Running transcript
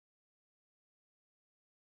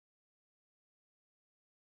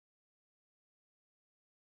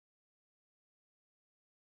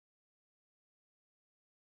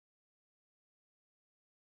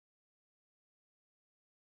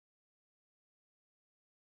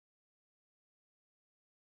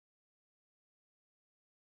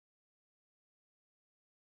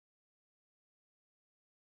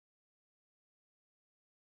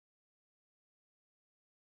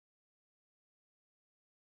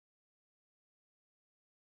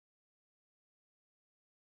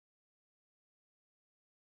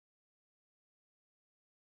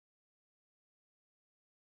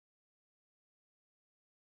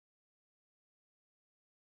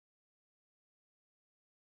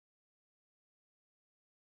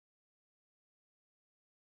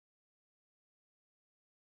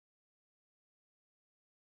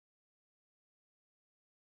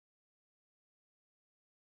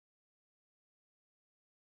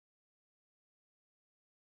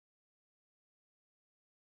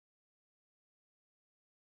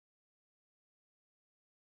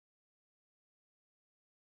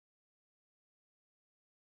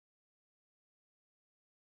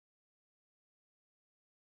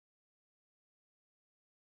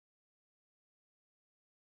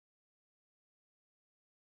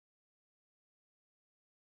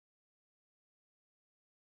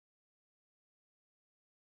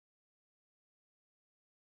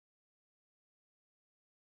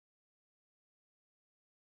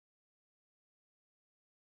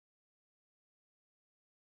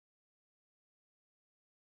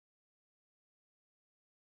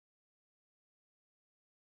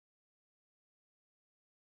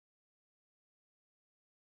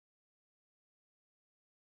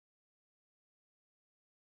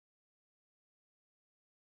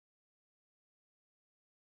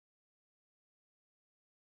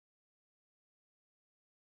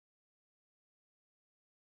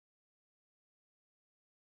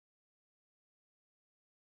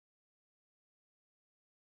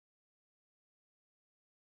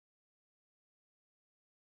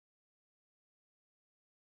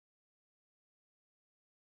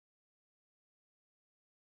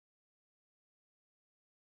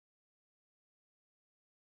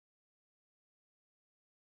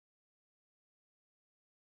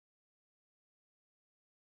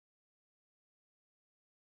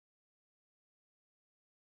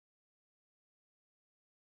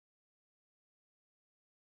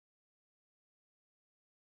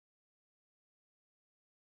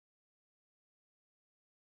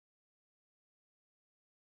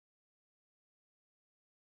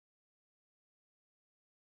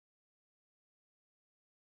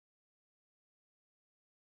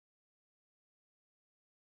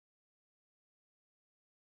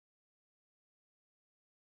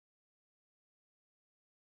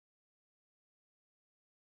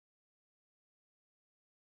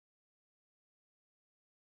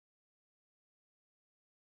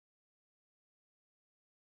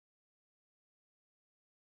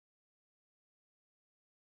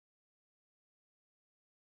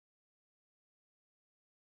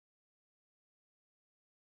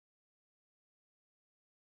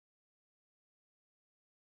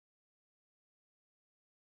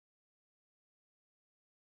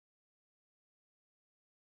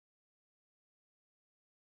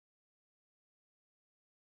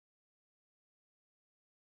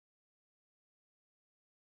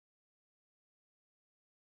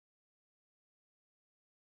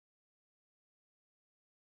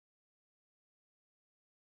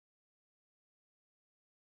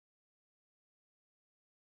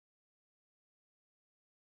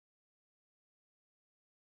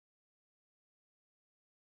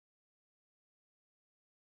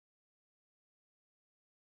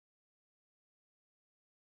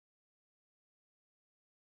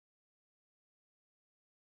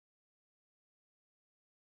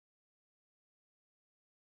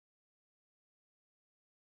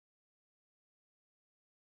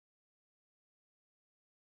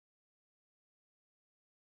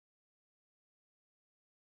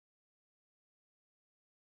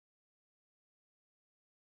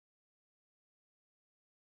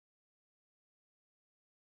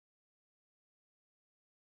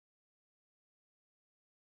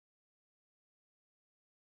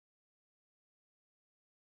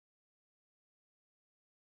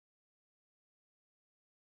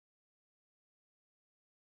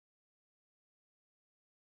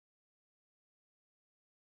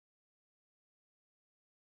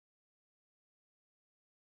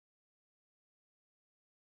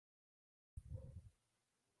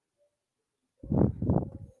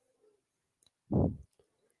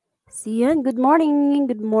Sian, good morning.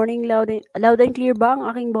 Good morning, loud and clear ba ang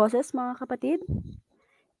aking boses, mga kapatid?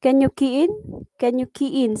 Can you key in? Can you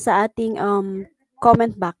key in sa ating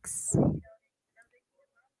comment box?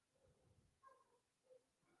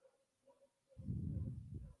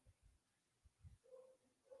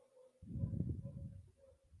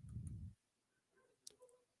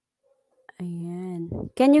 Ayan.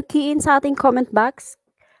 Can you key in sa ating comment box?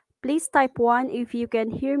 Please type 1 if you can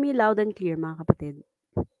hear me loud and clear, mga kapatid.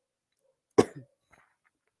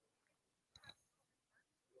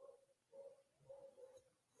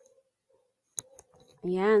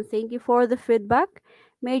 Ayan, thank you for the feedback.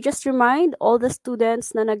 May I just remind all the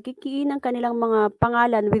students na nagkikii ng kanilang mga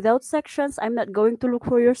pangalan without sections, I'm not going to look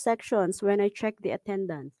for your sections when I check the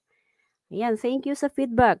attendance. Ayan, thank you sa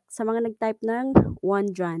feedback sa mga nag-type ng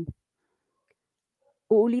 1 dyan.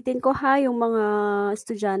 Uulitin ko ha, yung mga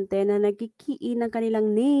estudyante na nagkikii ng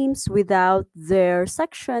kanilang names without their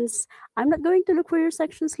sections. I'm not going to look for your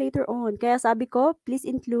sections later on. Kaya sabi ko, please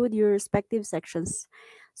include your respective sections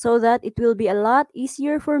so that it will be a lot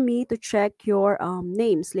easier for me to check your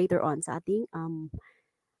names later on sa ating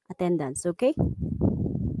attendance. Okay?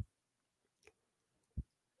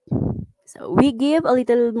 So we give a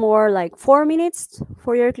little more like 4 minutes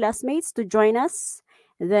for your classmates to join us.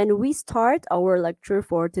 Then we start our lecture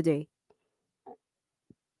for today.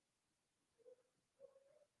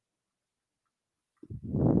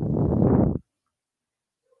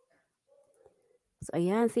 So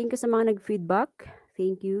ayan, thank you sa mga nag-feedback.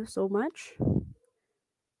 Thank you so much.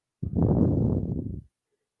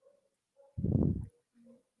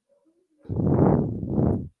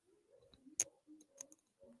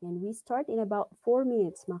 And we start in about 4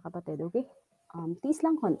 minutes, mga kapatid, okay? Tiis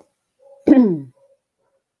lang konti.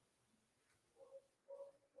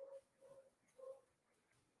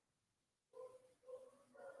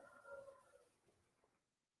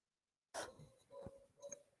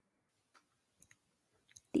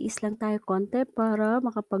 Tiis lang tayo konti para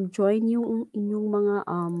makapag-join yung inyong mga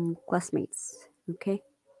classmates. Okay?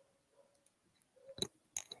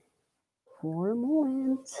 4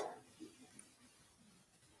 moments.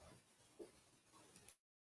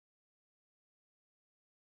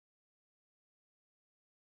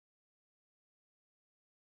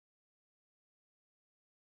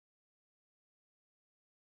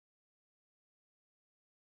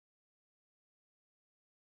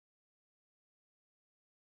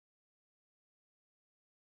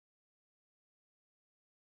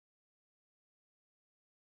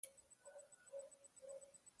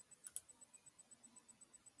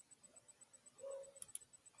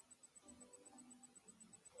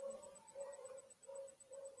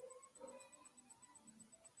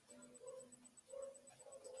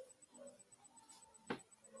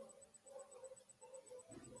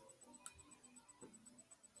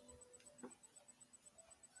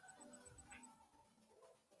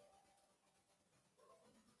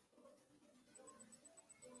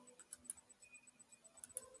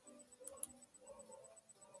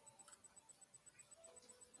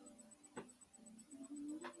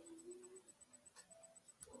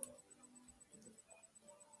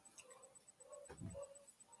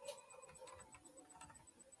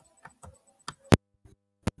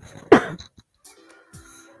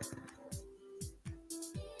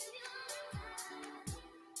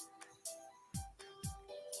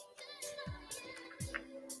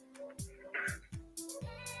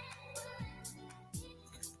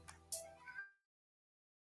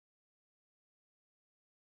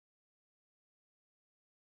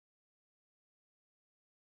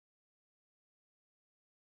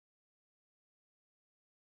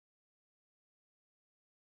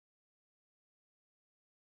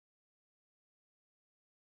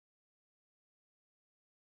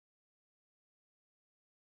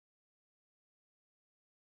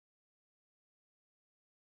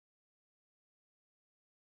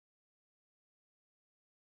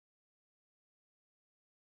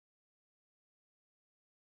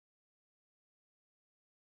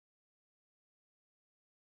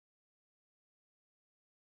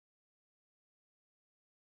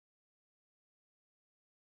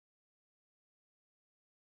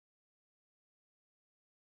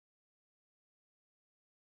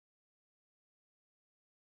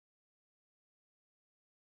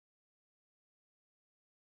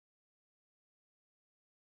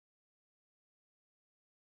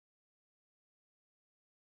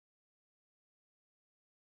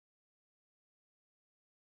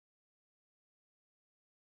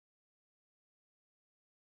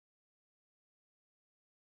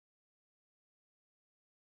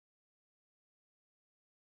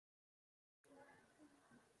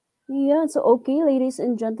 Yeah, so okay, ladies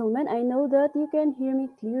and gentlemen, I know that you can hear me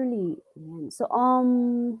clearly. Ayan. So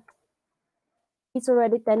it's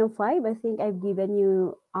already 10:05. I think I've given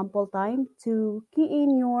you ample time to key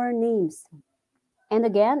in your names. And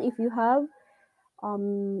again, if you have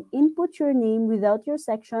input your name without your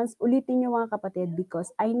sections, ulitin nyo mga kapatid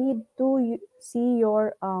because I need to see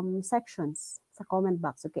your sections sa comment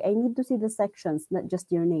box. Okay, I need to see the sections, not just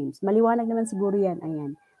your names. Maliwanag naman siguro yan.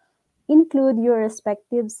 Ayan. Include your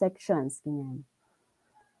respective sections. Ganyan.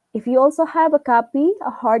 If you also have a copy,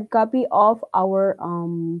 a hard copy of our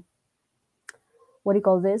what do you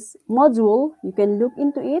call this, module, you can look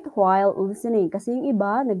into it while listening. Kasi yung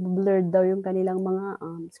iba, nag-blur daw yung kanilang mga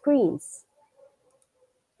screens.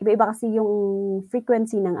 Iba-iba kasi yung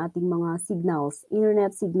frequency ng ating mga signals,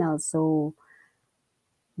 internet signals. So,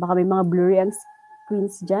 baka may mga blurry ang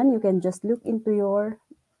screens dyan. You can just look into your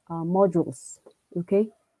modules.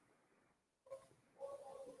 Okay?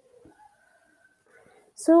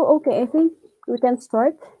 So, okay, I think we can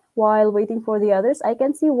start while waiting for the others. I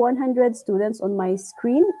can see 100 students on my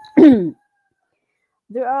screen.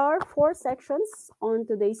 There are 4 sections on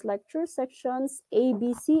today's lecture, sections A,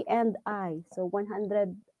 B, C, and I. So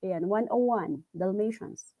 100, ayan, 101,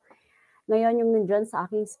 Dalmatians. Ngayon yung nandyan sa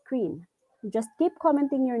aking screen. Just keep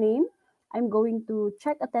commenting your name. I'm going to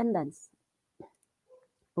check attendance.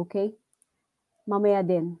 Okay? Mamaya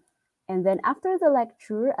din. And then after the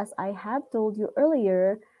lecture, as I have told you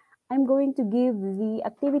earlier, I'm going to give the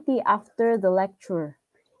activity after the lecture.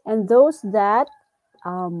 And those that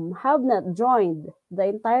have not joined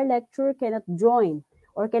the entire lecture cannot join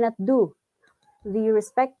or cannot do the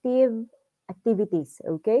respective activities.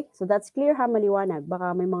 Okay? So that's clear ha, maliwanag.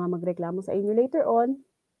 Baka may mga magreklamo sa inyo later on.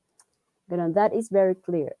 Ganon. That is very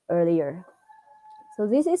clear earlier. So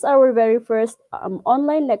this is our very first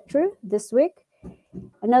online lecture this week.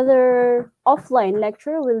 Another offline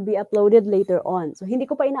lecture will be uploaded later on. So hindi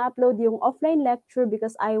ko pa ina-upload yung offline lecture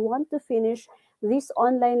because I want to finish this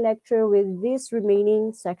online lecture with these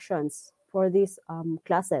remaining sections for these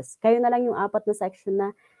classes. Kayo na lang yung 4 na section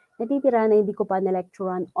na natitira na hindi ko pa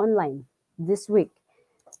na-lecturean online this week.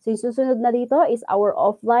 So yung susunod na dito is our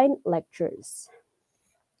offline lectures.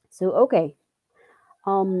 So okay.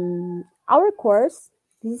 Our course,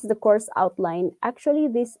 this is the course outline. Actually,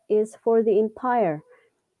 this is for the entire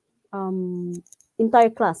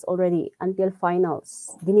class already until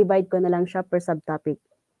finals. Dinivide ko na lang siya per subtopic.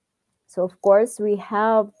 So of course, we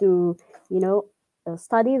have to,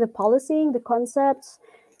 study the policing, the concepts,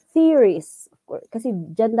 theories. Kasi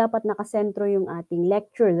dyan dapat nakasentro yung ating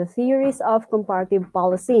lecture, the theories of comparative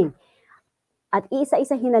policing. At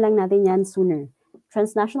isa-isahin na lang natin yan sooner.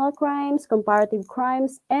 Transnational crimes, comparative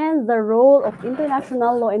crimes, and the role of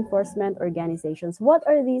international law enforcement organizations. What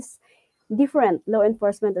are these different law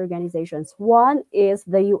enforcement organizations? One is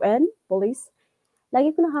the UN, police.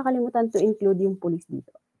 Lagi ko nakakalimutan to include yung police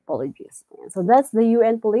dito. Apologies. So that's the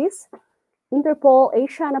UN police, Interpol,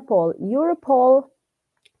 Asianapol, Europol,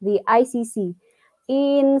 the ICC.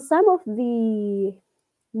 In some of the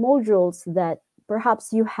modules that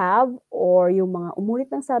perhaps you have or yung mga umulit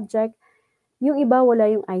ng subject, yung iba wala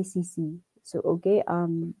yung ICC. So, okay,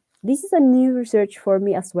 this is a new research for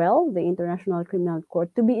me as well, the International Criminal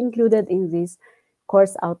Court, to be included in this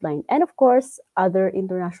course outline. And of course, other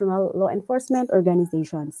international law enforcement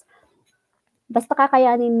organizations. Basta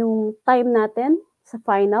kakayanin nung time natin sa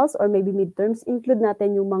finals or maybe midterms, include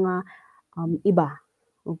natin yung mga iba.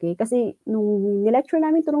 Okay? Kasi nung nilecture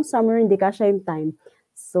namin ito nung summer, hindi kasya yung time.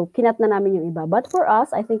 So, kinat na namin yung iba. But for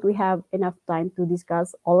us, I think we have enough time to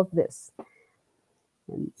discuss all of this.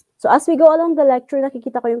 So as we go along the lecture,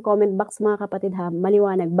 nakikita ko yung comment box mga kapatid ha,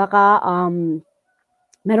 maliwanag. Baka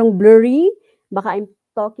merong blurry, baka I'm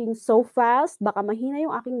talking so fast, baka mahina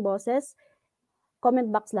yung aking boses.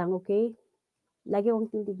 Comment box lang, okay? Lagi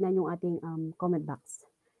kong titignan yung ating comment box.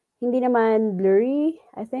 Hindi naman blurry,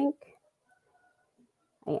 I think.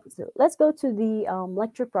 Ayan, so let's go to the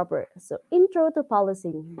lecture proper. So intro to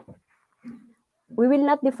policing. We will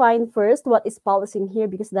not define first what is policing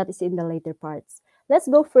here because that is in the later parts. Let's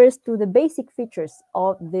go first to the basic features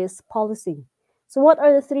of this policing. So what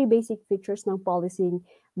are the 3 basic features ng policing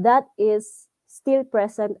that is still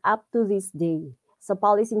present up to this day? So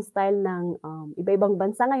policing style ng iba-ibang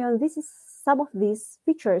bansa ngayon, some of these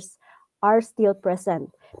features are still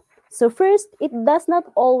present. So first, it does not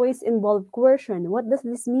always involve coercion. What does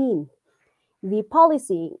this mean? The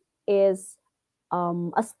policing is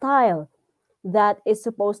a style that is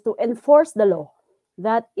supposed to enforce the law,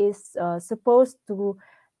 that is supposed to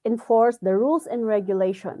enforce the rules and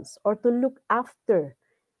regulations or to look after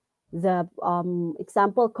the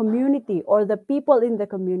example community or the people in the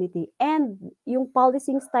community. And yung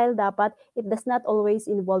policing style dapat, it does not always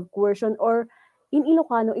involve coercion or in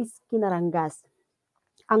Ilocano is kinaranggas.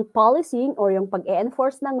 Ang policing or yung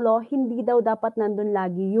pag-e-enforce ng law, hindi daw dapat nandun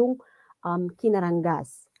lagi yung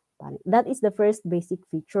kinaranggas. That is the first basic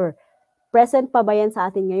feature. Present pa ba yan sa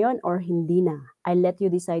atin ngayon or hindi na? I'll let you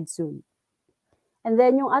decide soon. And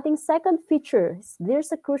then yung ating second feature,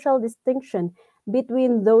 there's a crucial distinction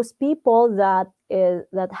between those people that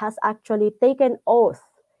has actually taken oath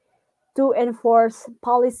to enforce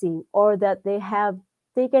policy or that they have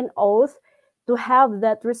taken oath to have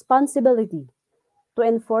that responsibility to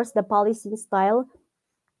enforce the policing style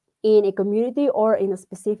in a community or in a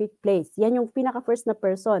specific place. Yan yung pinaka-first na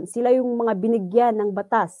person. Sila yung mga binigyan ng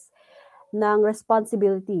batas ng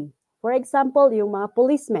responsibility. For example, yung mga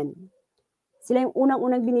policemen. Sila yung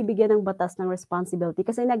unang-unang binibigyan ng batas ng responsibility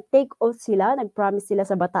kasi nag-take oath sila, nag-promise sila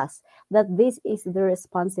sa batas that this is their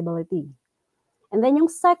responsibility. And then yung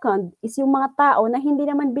second is yung mga tao na hindi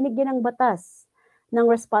naman binigyan ng batas ng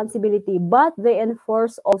responsibility but they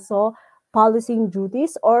enforce also policing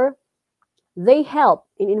duties or they help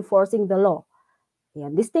in enforcing the law.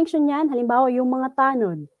 Yan. Distinction yan, halimbawa yung mga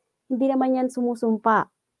tanod, hindi naman yan sumusumpa,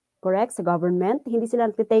 correct, sa government. Hindi sila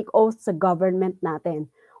nag-take oath sa government natin.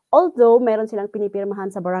 Although, meron silang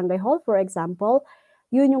pinipirmahan sa barangay hall, for example,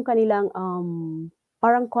 yun yung kanilang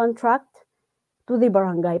parang contract to the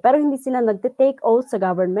barangay. Pero hindi sila nag-take oath sa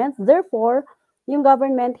government. Therefore, yung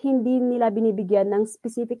government hindi nila binibigyan ng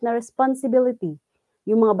specific na responsibility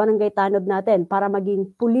yung mga barangay tanod natin para maging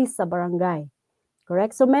pulis sa barangay.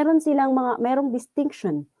 Correct? So merong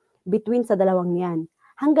distinction between sa dalawang yan.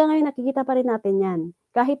 Hanggang ngayon nakikita pa rin natin yan.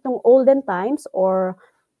 Kahit nung olden times or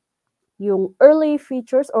yung early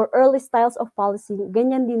features or early styles of policy,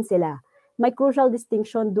 ganyan din sila. May crucial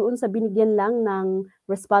distinction doon sa binigyan lang ng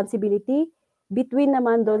responsibility between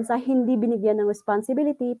naman doon sa hindi binigyan ng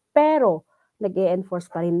responsibility pero nag-e-enforce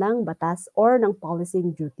pa rin ng batas or ng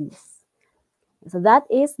policing duties. So that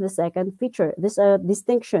is the second feature, this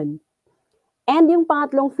distinction. And yung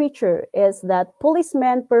pangatlong feature is that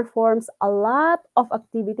policeman performs a lot of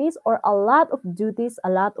activities or a lot of duties, a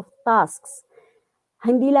lot of tasks.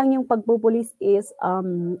 Hindi lang yung pagpupulis is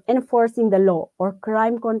enforcing the law or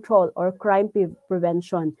crime control or crime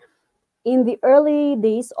prevention. In the early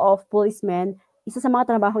days of policemen, isa sa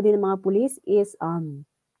mga trabaho din ng mga pulis is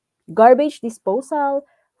garbage disposal,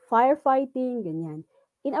 firefighting, ganyan.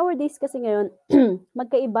 In our days kasi ngayon,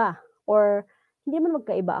 magkaiba or hindi man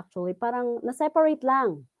magkaiba actually, parang na-separate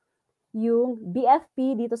lang yung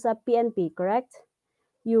BFP dito sa PNP, correct?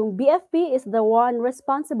 Yung BFP is the one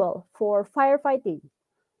responsible for firefighting,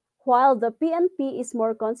 while the PNP is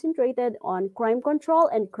more concentrated on crime control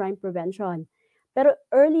and crime prevention. Pero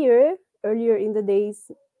earlier in the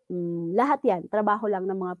days, lahat yan, trabaho lang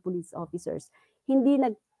ng mga police officers. Hindi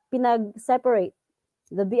pinag-separate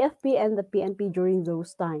the BFP and the PNP during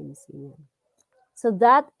those times. So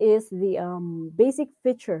that is the basic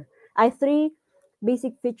feature. Three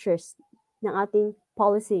basic features ng ating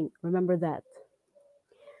policing. Remember that.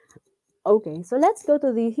 Okay, so let's go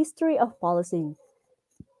to the history of policing.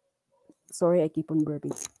 Sorry, I keep on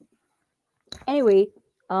burping. Anyway,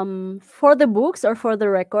 for the books or for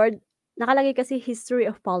the record, nakalagay kasi history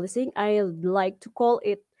of policing. I like to call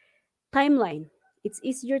it timeline. It's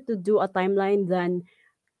easier to do a timeline than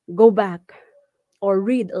go back or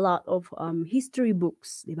read a lot of history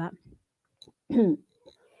books, di ba?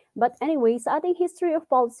 But anyway, sa ating history of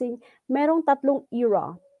policing, merong 3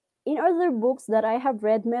 era. In other books that I have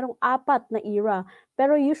read, merong 4 na era.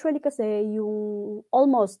 Pero usually kasi yung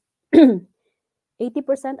almost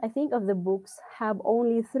 80% I think of the books have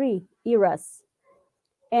only 3 eras.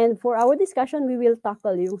 And for our discussion, we will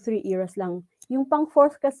tackle yung 3 eras lang. Yung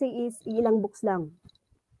pang-4th kasi is ilang books lang.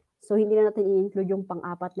 So, hindi na natin i-include yung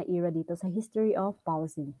pang-4 na era dito sa history of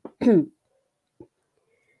policy.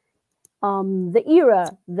 The era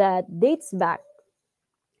that dates back,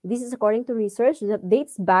 this is according to research, that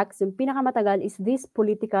dates back, yung pinakamatagal is this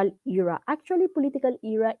political era. Actually, political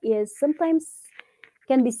era is sometimes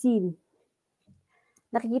can be seen.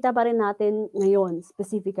 Nakikita pa rin natin ngayon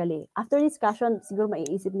specifically. After discussion, siguro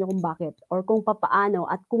maiisip niyo kung bakit or kung papaano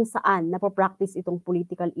at kung saan napapractice itong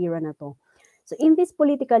political era na to. So in this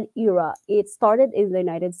political era, it started in the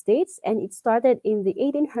United States and it started in the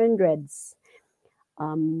 1800s.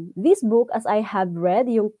 This book, as I have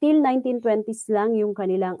read, yung till 1920s lang yung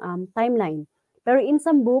kanilang timeline. Pero in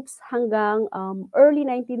some books, hanggang early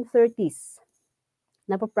 1930s,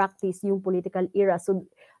 napapractice yung political era. So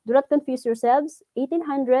do not confuse yourselves.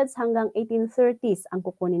 1800s hanggang 1830s ang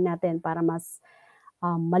kukunin natin para mas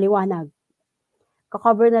maliwanag.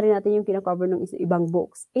 Kakover na rin natin yung kinakover ng ibang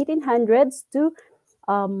books. 1800s to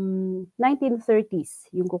 1930s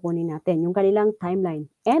yung kukunin natin, yung kanilang timeline.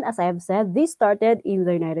 And as I have said, this started in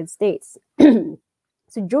the United States.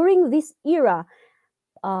 So during this era,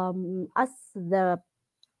 as the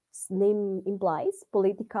name implies,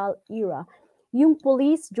 political era, yung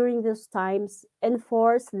police during those times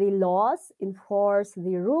enforce the laws, enforce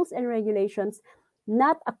the rules and regulations,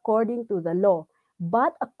 not according to the law,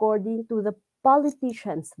 but according to the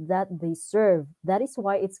politicians that they serve. That is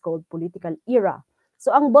why it's called political era.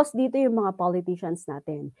 So ang boss dito yung mga politicians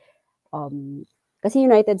natin. Kasi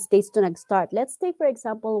United States to nag-start. Let's take, for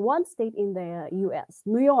example, one state in the US,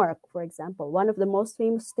 New York, for example, one of the most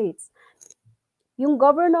famous states. Yung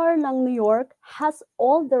governor ng New York has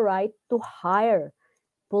all the right to hire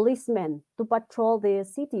policemen to patrol the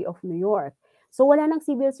city of New York. So wala nang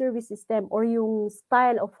civil service system or yung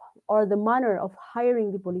style of or the manner of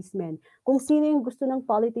hiring the policemen. Kung sino yung gusto ng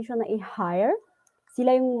politician na i-hire,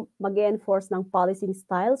 sila yung mag-enforce ng policing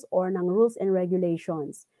styles or ng rules and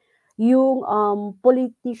regulations. Yung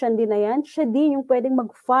politician din na yan, siya din yung pwedeng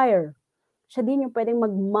mag-fire. Siya din yung pwedeng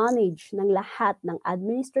mag-manage ng lahat ng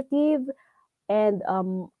administrative and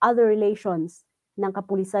other relations ng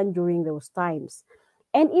kapulisan during those times.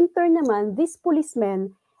 And in turn naman, these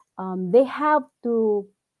policemen, they have to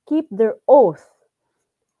keep their oath.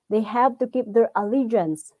 They have to keep their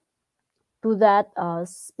allegiance to that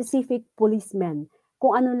specific policeman.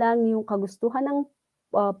 Kung ano lang yung kagustuhan ng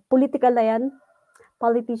political na yan,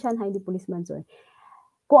 politician, hindi policeman, sorry.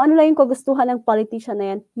 Kung ano lang yung kagustuhan ng politician na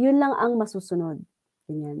yan, yun lang ang masusunod.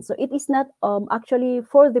 Ganyan. So it is not actually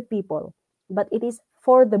for the people, but it is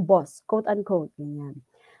for the boss, quote-unquote. Ganyan.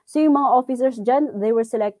 So yung mga officers dyan, they were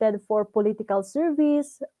selected for political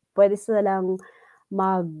service. Pwede silang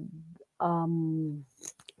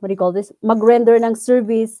mag-render ng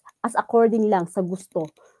service as according lang sa gusto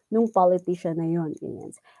nung politician na yun.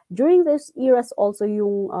 Ganyan. During these eras also,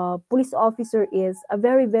 yung police officer is a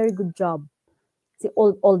very, very good job. Si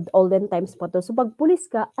olden times pa to. So pag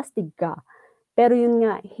police ka, astig ka. Pero yun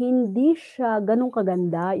nga, hindi siya ganun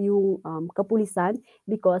kaganda yung kapulisan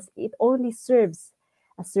because it only serves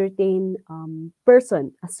a certain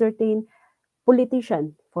person, a certain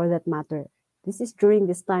politician for that matter. This is during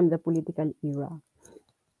this time, the political era.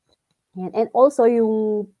 And also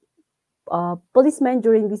yung policemen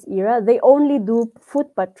during this era, they only do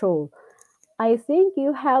foot patrol. I think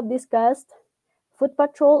you have discussed foot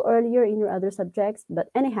patrol earlier in your other subjects, but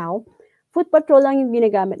anyhow, foot patrol lang yung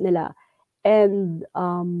ginagamit nila. And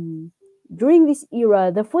during this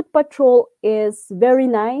era, the foot patrol is very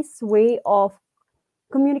nice way of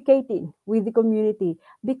communicating with the community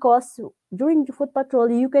because during the foot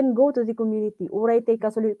patrol, you can go to the community. Uray tay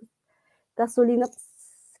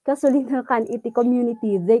kasulinakan iti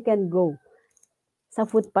community, they can go sa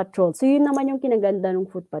foot patrol. So yun naman yung kinaganda ng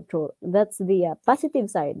foot patrol. That's the positive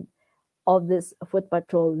side of this foot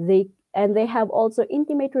patrol. They have also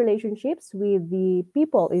intimate relationships with the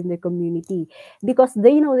people in the community because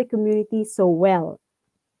they know the community so well.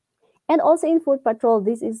 And also in foot patrol,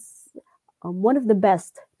 this is one of the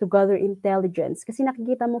best to gather intelligence kasi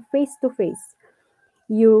nakikita mo face to face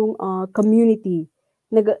yung community.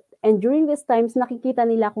 And during these times, nakikita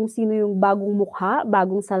nila kung sino yung bagong mukha,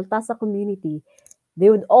 bagong salta sa community. They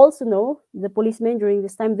would also know, the policemen during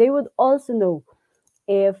this time, they would also know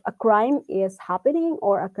if a crime is happening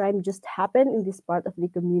or a crime just happened in this part of the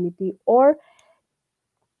community or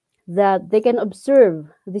that they can observe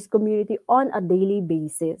this community on a daily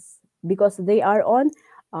basis because they are on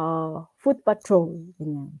foot patrol.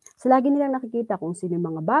 Ganyan. So, lagi nilang nakikita kung sino yung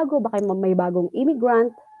mga bago, baka may bagong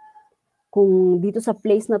immigrant, kung dito sa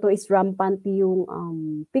place na to is rampant yung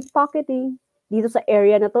pickpocketing, dito sa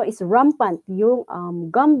area na to is rampant yung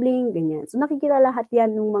gambling, ganyan. So nakikita lahat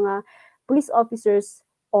yan ng mga police officers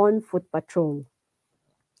on foot patrol.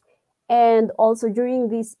 And also during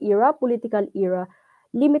this era, political era,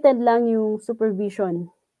 limited lang yung supervision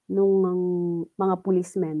ng mga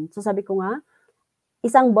policemen. So sabi ko nga,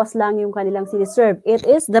 isang boss lang yung kanilang siniserve. It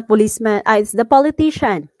is the policeman, it's the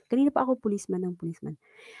politician. Kanina pa ako policeman ng policeman.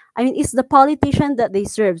 I mean, it's the politician that they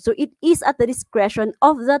serve. So it is at the discretion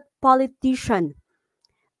of that politician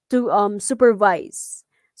to supervise.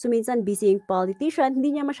 So minsan busy yung politician,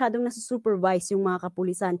 hindi niya masyadong nasusupervise yung mga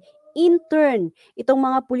kapulisan. In turn, itong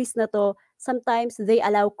mga pulis na to, sometimes they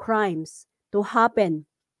allow crimes to happen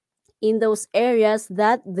in those areas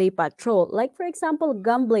that they patrol. Like for example,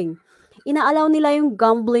 gambling. Inaalaw nila yung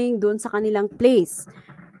gambling doon sa kanilang place.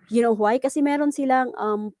 You know why? Kasi meron silang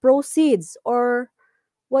proceeds or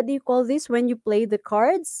what do you call this when you play the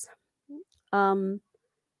cards?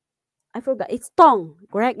 I forgot, it's Tong,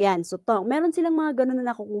 correct? Yan, so Tong. Meron silang mga ganun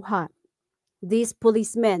na nakukuha. These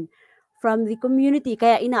policemen from the community,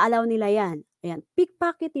 kaya inaalaw nila yan. Ayan,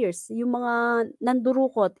 pickpocketeers, yung mga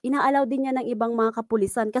nandurukot, inaalaw din yan ng ibang mga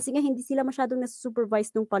kapulisan kasi nga hindi sila masyadong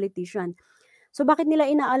nasusupervise ng politician. So, bakit nila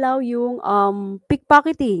inaalaw yung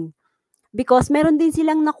pickpocketing? Because meron din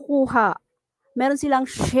silang nakukuha, meron silang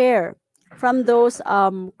share from those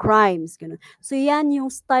crimes. Ganun. So, yan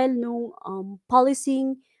yung style nung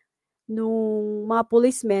policing nung mga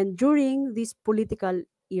policemen during this political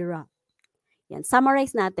era. Yan,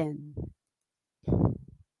 summarize natin.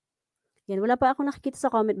 Yan, wala pa akong nakikita sa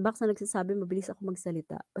comment box na nagsasabi mabilis ako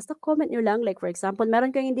magsalita. Basta comment nyo lang, like for example,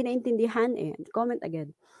 meron kayong hindi naintindihan, and comment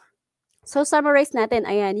again. So, summarize natin,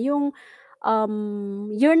 ayan, yung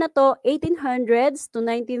year na to, 1800s to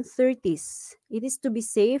 1930s. It is to be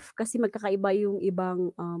safe kasi magkakaiba yung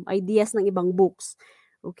ibang ideas ng ibang books.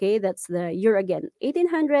 Okay, that's the year again.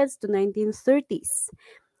 1800s to 1930s.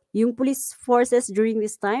 Yung police forces during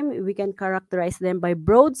this time, we can characterize them by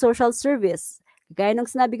broad social service. Gaya ng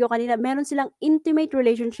sinabi ko kanina, meron silang intimate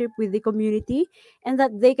relationship with the community and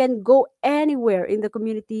that they can go anywhere in the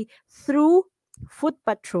community through foot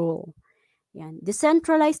patrol. Yan.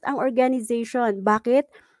 Decentralized ang organization. Bakit?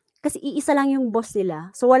 Kasi iisa lang yung boss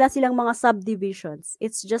nila. So, wala silang mga subdivisions.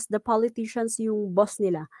 It's just the politicians yung boss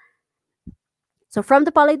nila. So, from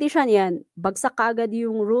the politician, yan, bagsak kaagad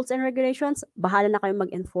yung rules and regulations, bahala na kayo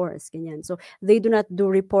mag-enforce. Ganyan. So, they do not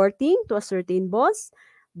do reporting to a certain boss.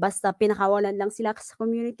 Basta pinakawalan lang sila sa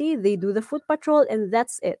community, they do the foot patrol, and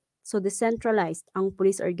that's it. So, decentralized ang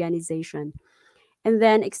police organization. And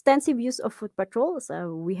then, extensive use of foot patrols,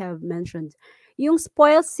 we have mentioned. Yung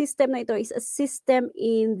spoils system na ito is a system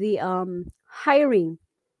in the hiring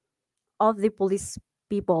of the police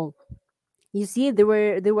people. You see, there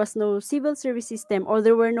was no civil service system, or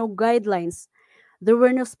there were no guidelines. There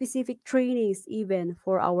were no specific trainings even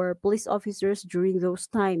for our police officers during those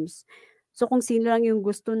times. So, kung sino lang yung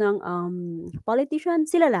gusto ng politician,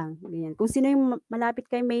 sila lang. Ganyan. Kung sino yung malapit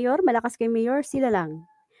kay mayor, malakas kay mayor, sila lang.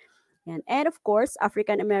 Yan. And of course,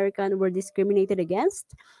 African American were discriminated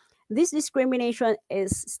against. This discrimination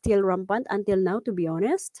is still rampant until now, to be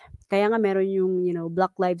honest. Kaya nga meron yung,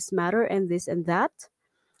 Black Lives Matter and this and that.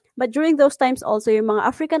 But during those times also, yung mga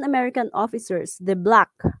African American officers, the black,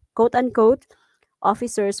 quote-unquote,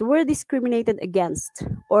 officers were discriminated against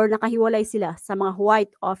or nakahiwalay sila sa mga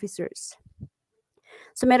white officers.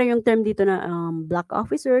 So, meron yung term dito na black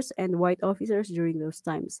officers and white officers during those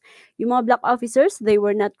times. Yung mga black officers, they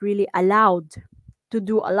were not really allowed to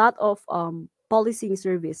do a lot of policing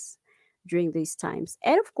service during these times.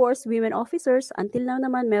 And of course, women officers, until now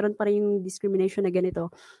naman, meron pa rin yung discrimination na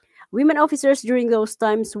ganito. Women officers during those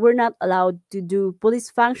times were not allowed to do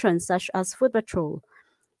police functions such as foot patrol.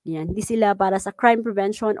 Yan, hindi sila para sa crime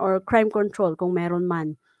prevention or crime control kung meron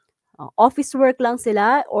man. Office work lang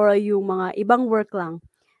sila or yung mga ibang work lang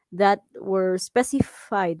that were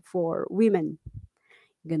specified for women.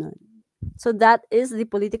 Ganon. So that is the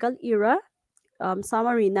political era.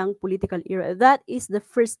 Summary ng political era. That is the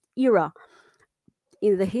first era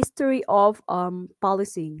in the history of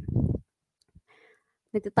policing.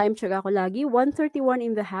 Nagta-time check ako lagi. 1:31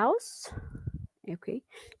 in the house. Okay.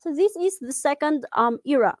 So this is the second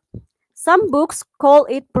era. Some books call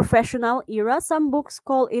it professional era. Some books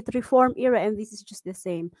call it reform era. And this is just the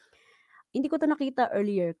same. Hindi ko to nakita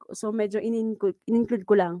earlier. So medyo in-include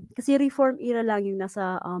ko lang. Kasi reform era lang yung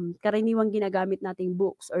nasa karaniwang ginagamit nating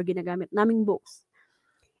books or ginagamit naming books.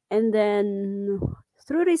 And then,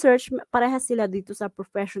 through research, parehas sila dito sa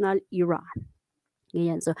professional era.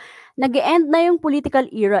 Ganyan. So, nag-end na yung political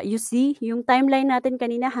era. You see, yung timeline natin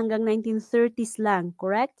kanina hanggang 1930s lang,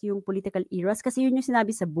 correct? Yung political eras. Kasi yun yung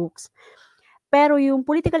sinabi sa books. Pero yung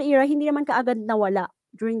political era, hindi naman kaagad nawala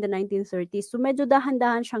during the 1930s. So, medyo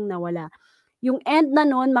dahan-dahan siyang nawala. Yung end na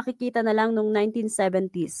noon, makikita na lang nung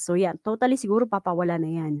 1970s. So, yan. Totally siguro papawala na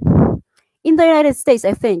yan. In the United States,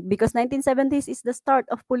 I think, because 1970s is the start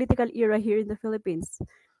of political era here in the Philippines.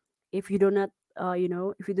 If you do not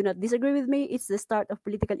if you do not disagree with me, it's the start of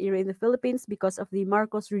political era in the Philippines because of the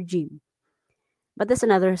Marcos regime. But that's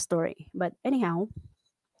another story. But anyhow,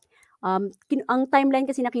 ang timeline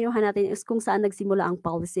kasi na kinuha natin is kung saan nagsimula ang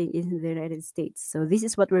policing in the United States. So this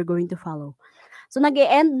is what we're going to follow. So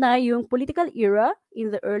nag-e-end na yung political era in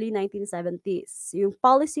the early 1970s. Yung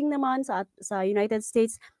policing naman sa United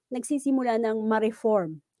States, nagsisimula ng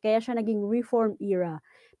ma-reform. Kaya siya naging reform era.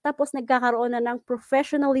 Tapos nagkakaroon na ng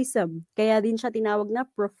professionalism. Kaya din siya tinawag na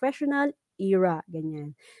professional era.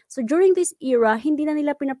 Ganyan. So during this era, hindi na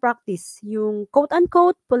nila pinapractice yung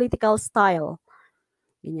quote-unquote political style.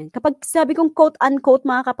 Ganyan. Kapag sabi kong quote-unquote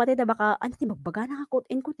mga kapatid, baka, ano ti bagbaga na ka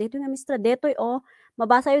quote-unquote, detoy nga Mistra, detoy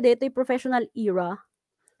mabasa yo detoy professional era.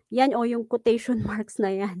 Yan yung quotation marks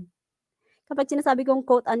na yan. Kapag sinasabi kong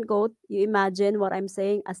quote-unquote, you imagine what I'm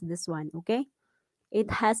saying as this one, okay?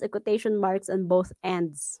 It has a quotation marks on both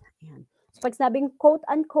ends. Ayan. So, pag sabing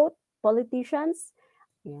quote-unquote, politicians,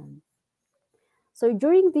 ayan. So,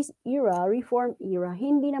 during this era, reform era,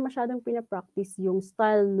 hindi na masyadong pinapractice yung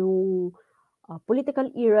style nung political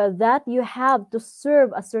era that you have to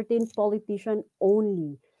serve a certain politician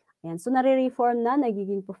only. Ayan. So, nare-reform na,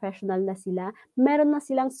 nagiging professional na sila. Meron na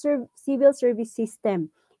silang civil service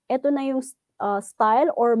system. Ito na yung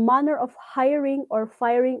style or manner of hiring or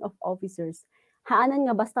firing of officers. Haanan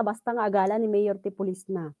nga basta-basta nga agala ni Mayor ti Pulis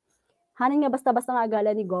na. Haanan nga basta-basta nga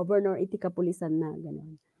agala ni Governor iti kapulisan na.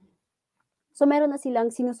 Ganun. So, meron na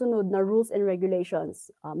silang sinusunod na rules and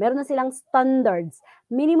regulations. Meron na silang standards,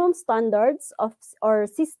 minimum standards of or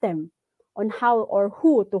system on how or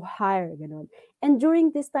who to hire. Ganun. And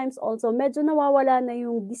during these times also, medyo nawawala na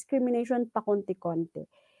yung discrimination pa konti-konti.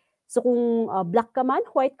 So, kung black ka man,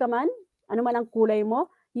 white ka man, ano man ang kulay mo,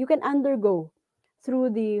 you can undergo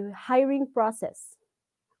through the hiring process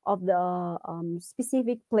of the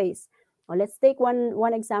specific place. Let's take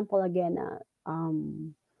one example again.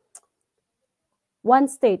 One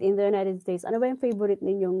state in the United States. Ano ba yung favorite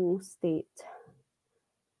ninyong state?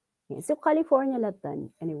 So, California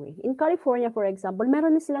latan. Anyway, in California, for example,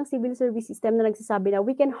 meron na silang civil service system na nagsasabi na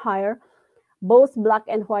we can hire both black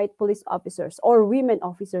and white police officers or women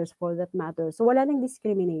officers for that matter. So, wala nang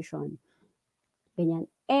discrimination. Ganyan.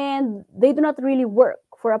 And they do not really work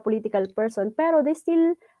for a political person, pero they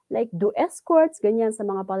still like do escorts, ganyan sa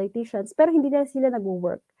mga politicians, pero hindi na sila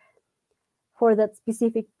nag-work for that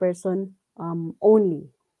specific person only.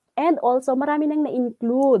 And also, marami nang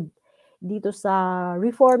na-include dito sa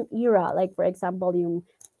reform era. Like, for example, yung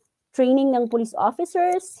training ng police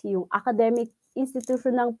officers, yung academic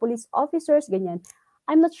institution ng police officers, ganyan.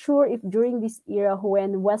 I'm not sure if during this era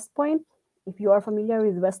when West Point, if you are familiar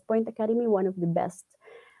with West Point Academy, one of the best,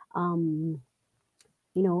 one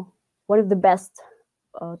of the best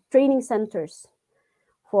training centers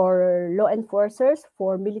for law enforcers,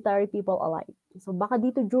 for military people alike. So baka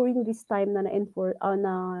dito during this time na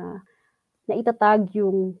itatag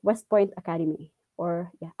yung West Point Academy.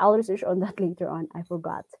 Or yeah, I'll research on that later on. I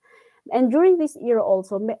forgot. And during this era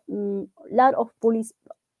also, a lot of police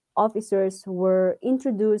officers were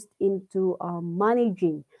introduced into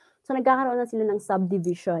managing. So nagkakaroon na sila ng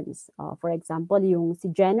subdivisions. For example, yung si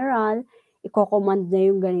General, i-command niya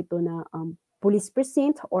yung ganito na police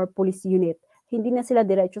precinct or police unit. Hindi na sila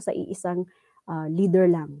diretso sa iisang leader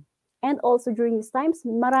lang. And also during these times,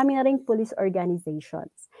 marami na ring police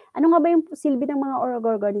organizations. Ano nga ba yung silbi ng mga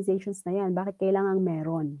organizations na yan? Bakit kailangang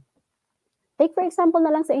meron? Take for example na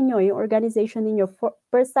lang sa inyo, yung organization ninyo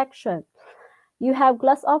per section. You have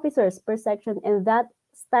class officers per section and that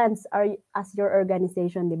stands as your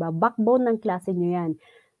organization, di ba? Backbone ng klase nyo yan.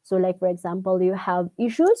 So like for example, you have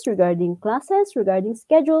issues regarding classes, regarding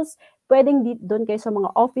schedules, pwedeng doon kayo sa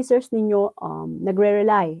mga officers ninyo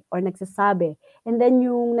nagre-rely or nagsasabi. And then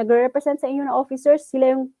yung nagre-represent sa inyo na officers,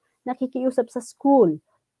 sila yung nakikiusap sa school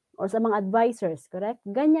or sa mga advisors, correct?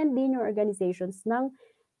 Ganyan din yung organizations ng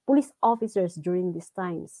police officers during these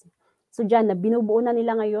times. So dyan, binubuo na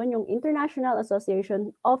nila ngayon yung International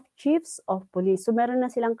Association of Chiefs of Police. So meron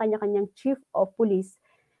na silang kanya-kanyang chief of police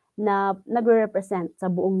na nagre-represent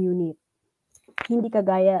sa buong unit. Hindi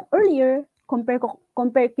kagaya earlier,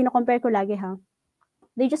 kino-compare ko lagi ha.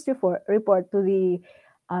 They just report to the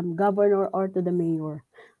governor or to the mayor.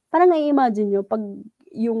 Parang nai-imagine nyo, pag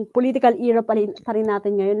yung political era pa rin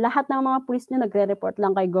natin ngayon, lahat ng mga pulis nyo nagre-report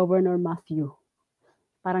lang kay Governor Matthew.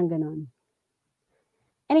 Parang ganon.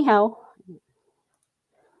 Anyhow,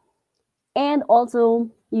 and also,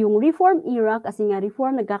 yung reform era, kasi nga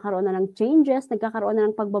reform, nagkakaroon na ng changes, nagkakaroon na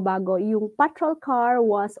ng pagbabago, yung patrol car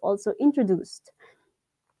was also introduced.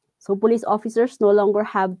 So, police officers no longer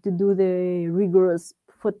have to do the rigorous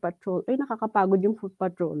foot patrol. Ay, nakakapagod yung foot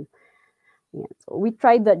patrol. Yeah. So, we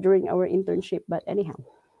tried that during our internship, but anyhow.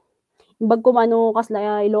 Bag ko mano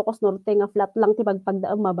kasla Ilocos Norte nga flat lang ti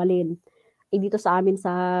pagdaang mabalin. Dito sa amin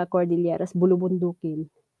sa Cordilleras, bulubundukin.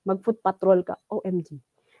 Mag-foot patrol ka. OMG.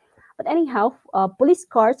 But anyhow, police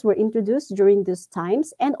cars were introduced during these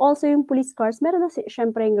times. And also yung police cars, meron na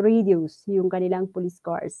syempre yung radios, yung kanilang police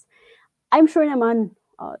cars. I'm sure naman,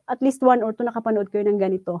 at least 1 or 2 nakapanood kayo ng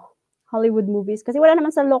ganito. Hollywood movies. Kasi wala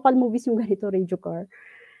naman sa local movies yung ganito radio car.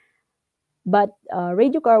 But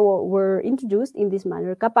radio car were introduced in this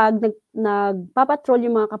manner. Kapag nagpapatrol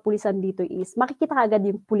yung mga kapulisan dito is, makikita agad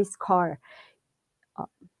yung police car.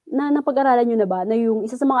 napag-aralan nyo na ba na yung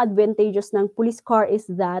isa sa mga advantages ng police car is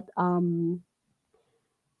that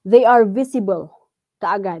they are visible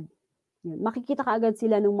kaagad. Yun, makikita kaagad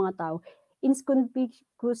sila ng mga tao.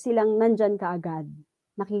 Inconspicuous silang nandyan kaagad.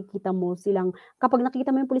 Nakikita mo silang, kapag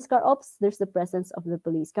nakita mo yung police car ops, there's the presence of the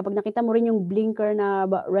police. Kapag nakita mo rin yung blinker na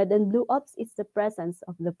red and blue ops, it's the presence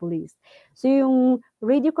of the police. So yung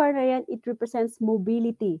radio car na yan, it represents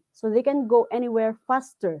mobility. So they can go anywhere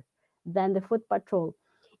faster than the foot patrol.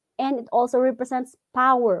 And it also represents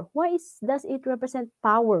power. Why does it represent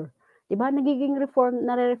power? Diba? Nagiging reform,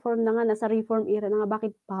 nare-reform na nga, nasa reform era na nga,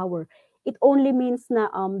 bakit power? It only means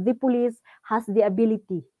na the police has the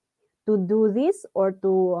ability to do this or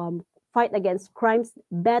to fight against crimes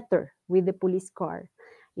better with the police car.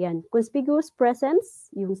 Yan. Conspicuous presence,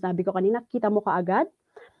 yung sabi ko kanina, kita mo kaagad.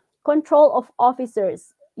 Control of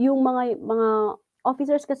officers. Yung mga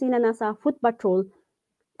officers kasi na nasa foot patrol,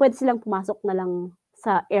 pwede silang pumasok na lang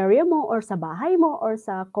sa area mo or sa bahay mo or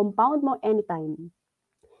sa compound mo anytime.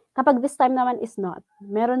 Kapag this time naman is not,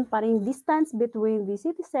 meron pa rin distance between the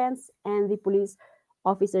citizens and the police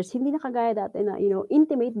officers. Hindi na kagaya dati na,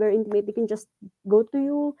 intimate, very intimate. They can just go to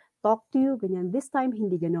you, talk to you, ganyan. This time,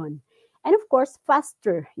 hindi ganon. And of course,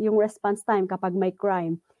 faster yung response time kapag may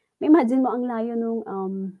crime. May imagine mo ang layo nung,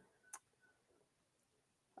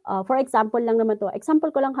 for example lang naman to.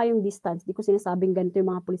 Example ko lang yung distance. Di ko sinasabing ganito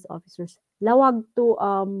yung mga police officers. Lawag to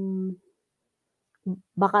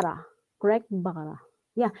Bacara. Correct? Bacara.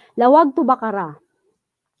 Yeah. Lawag to Bacara.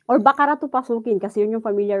 Or Bacara to Pasukin kasi yun yung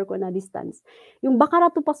familiar ko na distance. Yung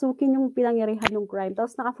Bacara to Pasukin yung pinangyarihan ng crime.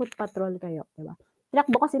 Tapos naka-foot patrol kayo. Diba?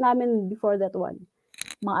 Tinakbo kasi namin before that one.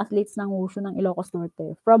 Mga athletes ng Wushu ng Ilocos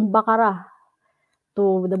Norte. From Bacara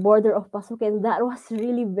to the border of Pasukin, that was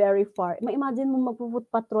really very far. Ma-imagine mo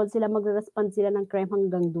magpo-foot patrol sila, magre-respond sila ng crime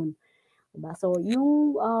hanggang dun. Diba? So,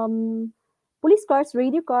 yung police cars,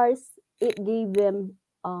 radio cars, it gave them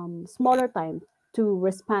smaller time to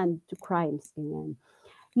respond to crimes. Ganyan.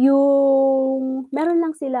 Yung meron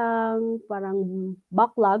lang silang parang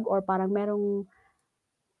backlog or parang merong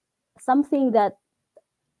something that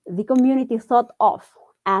the community thought of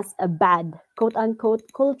as a bad, quote-unquote,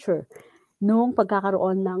 culture nung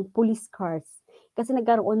pagkakaroon ng police cars. Kasi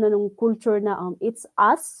nagkaroon na nung culture na it's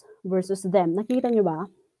us versus them. Nakikita nyo ba?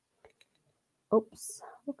 Oops.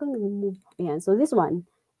 Huwag kang move. Ayan. So this one,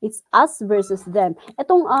 it's us versus them.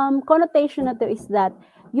 Itong connotation na to is that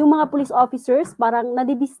yung mga police officers, parang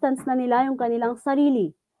nadidistance na nila yung kanilang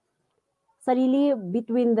sarili. Sarili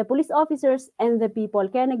between the police officers and the people.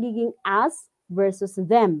 Kaya nagiging us versus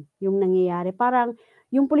them yung nangyayari. Parang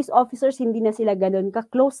yung police officers, hindi na sila ganun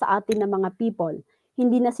ka-close sa atin ng mga people.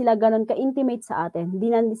 Hindi na sila ganun ka-intimate sa atin. Hindi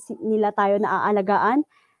na nila tayo naaalagaan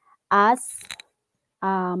as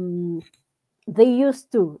they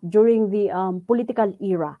used to during the political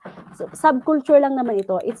era. So, subculture lang naman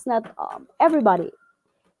ito. It's not everybody.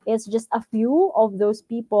 It's just a few of those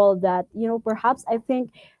people that, perhaps I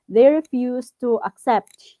think they refuse to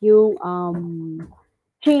accept yung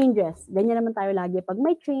changes. Ganyan naman tayo lagi. Pag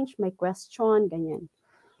may change, may question, ganyan.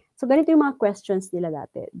 So, ganito yung mga questions nila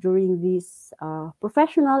dati. During this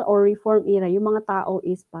professional or reform era, yung mga tao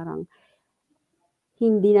is parang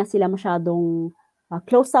hindi na sila masyadong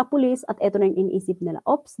close sa police at eto na yung iniisip nila.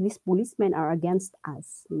 Oops, these policemen are against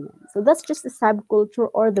us. So, that's just the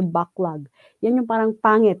subculture or the backlog. Yan yung parang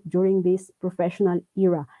pangit during this professional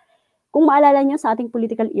era. Kung maalala nyo sa ating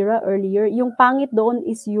political era earlier, yung pangit doon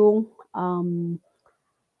is yung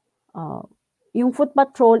foot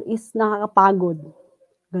patrol is nakakapagod.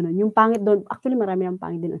 Ganun. Yung pangit doon, actually marami ng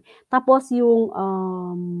pangit din. Tapos yung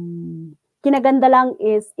kinaganda lang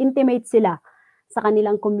is intimate sila sa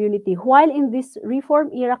kanilang community. While in this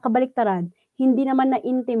reform era, kabaliktaran, hindi naman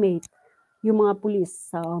na-intimate yung mga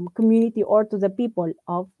police sa community or to the people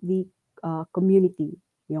of the community.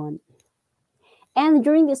 Yun. And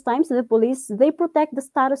during these times, the police, they protect the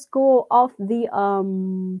status quo of the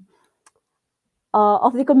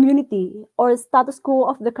community or status quo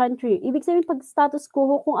of the country. Ibig sabihin pag status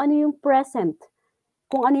quo, kung ano yung present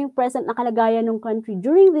na kalagayan ng country.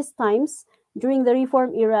 During these times, during the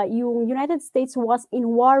reform era, yung United States was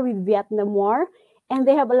in war with Vietnam War, and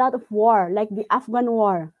they have a lot of war, like the Afghan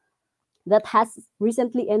War that has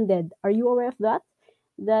recently ended. Are you aware of that?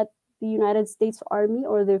 That the United States Army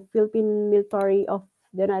or the Philippine military of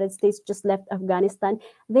the United States just left Afghanistan.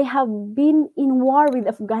 They have been in war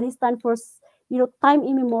with Afghanistan for time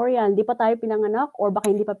immemorial. Hindi pa tayo pinanganak or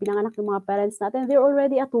baka hindi pa pinanganak ng mga parents natin. They're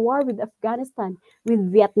already at war with Afghanistan, with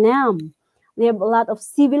Vietnam. They have a lot of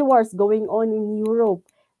civil wars going on in Europe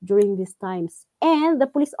during these times. And the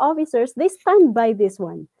police officers, they stand by this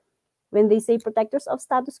one. When they say protectors of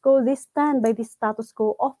status quo, they stand by the status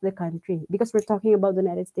quo of the country because we're talking about the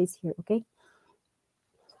United States here, okay?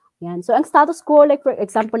 Yan. So, ang status quo, like for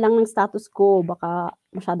example lang ng status quo, baka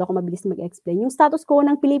masyado ako mabilis mag-explain. Yung status quo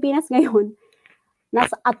ng Pilipinas ngayon,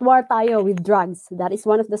 nasa at war tayo with drugs. That is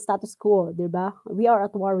one of the status quo, di ba? We are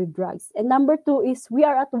at war with drugs. And number 2 is we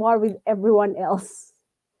are at war with everyone else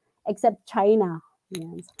except China.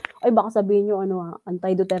 Yan. Ay, baka sabihin nyo,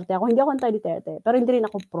 anti-Duterte ako. Hindi ako anti-Duterte, pero hindi rin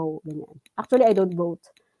ako pro. Ganyan. Actually, I don't vote.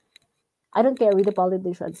 I don't care with the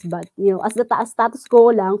politicians, but as the status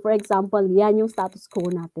quo lang, for example, yan yung status quo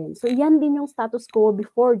natin. So yan din yung status quo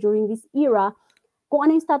before, during this era. Kung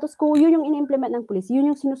ano yung status quo, yun yung in-implement ng police, yun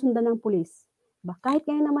yung sinusundan ng police. Kahit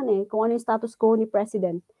ngayon naman kung ano yung status quo ni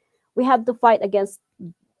president, we have to fight against,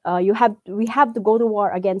 we have to go to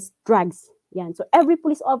war against drugs. Yan. So every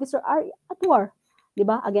police officer are at war, di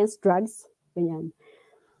ba? Against drugs. Ganyan.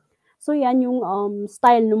 So yan yung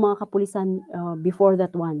style ng mga kapulisan before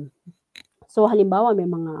that one. So halimbawa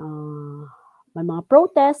may mga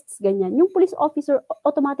protests, ganyan. Yung police officer,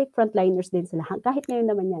 automatic frontliners din sila. Kahit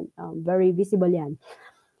ngayon naman yan, very visible yan.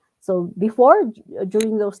 So before,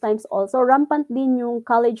 during those times also, rampant din yung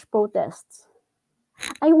college protests.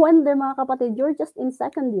 I wonder mga kapatid, you're just in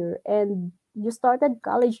second year and you started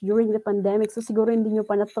college during the pandemic. So siguro hindi nyo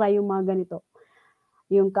pa na-try yung mga ganito.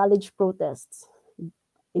 Yung college protests.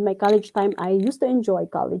 In my college time, I used to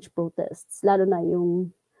enjoy college protests. Lalo na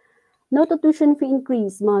yung no to tuition fee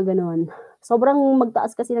increase, mga ganon. Sobrang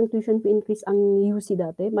magtaas kasi ng tuition fee increase ang UC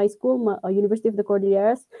dati. My school, University of the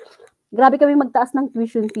Cordilleras, grabe kami magtaas ng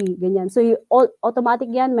tuition fee, ganyan. So,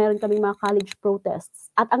 automatic yan, meron kami mga college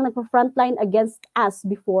protests. At ang nagpa-frontline against us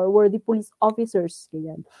before were the police officers,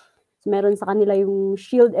 ganyan. So, meron sa kanila yung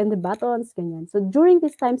shield and the batons, ganyan. So, during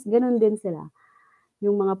these times, ganon din sila,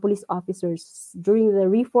 yung mga police officers during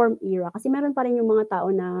the reform era. Kasi meron pa rin yung mga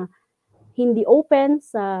tao na hindi open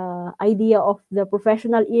sa idea of the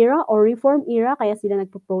professional era or reform era, kaya sila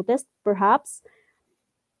nagpo-protest perhaps.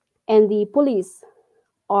 And the police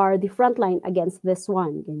are the frontline against this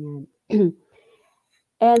one. Ganyan.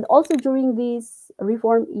 And also during this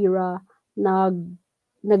reform era,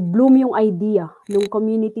 nag-bloom yung idea ng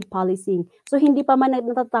community policing. So hindi pa man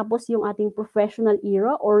natatapos yung ating professional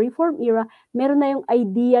era or reform era, meron na yung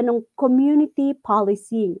idea ng community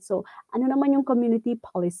policing. So ano naman yung community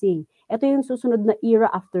policing? Ito yung susunod na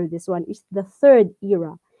era after this one, is the third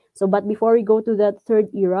era. So but before we go to that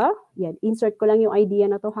third era, yan, insert ko lang yung idea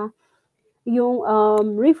na to ha. Yung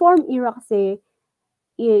reform era kasi,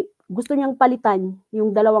 gusto niyang palitan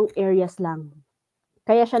yung dalawang areas lang.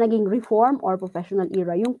 Kaya siya naging reform or professional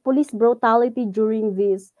era. Yung police brutality during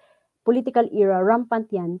this political era, rampant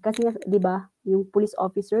yan. Kasi nga, di ba, yung police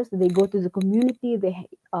officers, they go to the community, they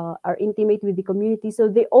are intimate with the community, so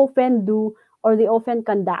they often do or they often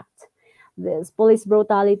conduct this police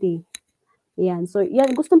brutality. Yan. So,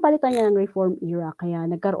 yan, gustong palitan niya ng reform era. Kaya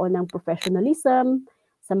nagkaroon ng professionalism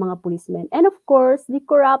sa mga policemen. And of course, the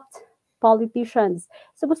corrupt politicians.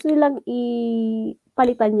 So, gusto nilang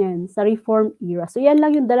palitan yan sa reform era. So, yan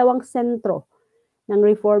lang yung dalawang sentro ng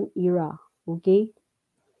reform era. Okay?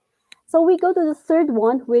 So, we go to the third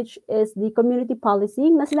one, which is the community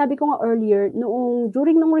policing. Na sinabi ko nga earlier,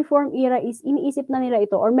 during nung reform era is iniisip na nila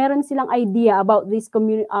ito or meron silang idea about this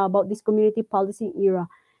community policing era.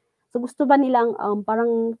 So, gusto ba nilang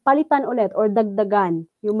parang palitan ulit or dagdagan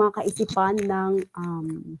yung mga kaisipan ng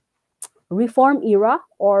reform era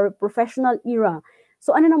or professional era.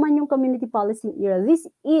 So ano naman yung community policing era? This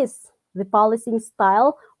is the policing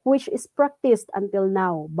style which is practiced until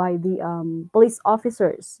now by the police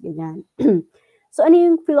officers. Ganyan. So ano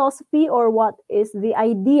yung philosophy or what is the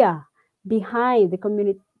idea behind the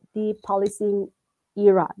community policing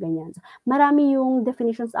era? Ganyan. So, marami yung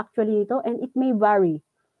definitions actually nito and it may vary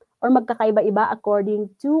or magkakaiba-iba according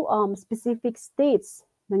to specific states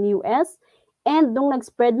ng US. And nung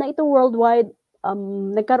nag-spread na ito worldwide,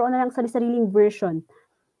 nagkaroon na ng sariling version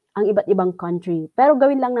ang iba't ibang country. Pero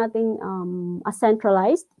gawin lang natin as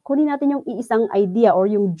centralized, kunin natin yung iisang idea or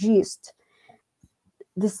yung gist,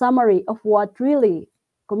 the summary of what really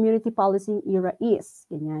community policing era is.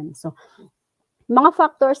 Ganyan. So, mga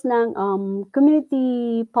factors ng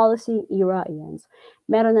community policing era, yan. So,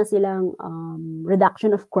 meron na silang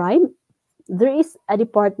reduction of crime. There is a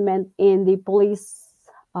department in the police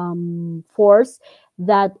force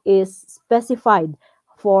that is specified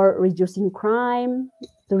for reducing crime,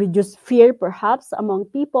 to reduce fear perhaps among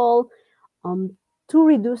people, to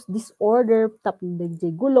reduce disorder,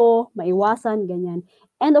 gulo, maiwasan, ganyan.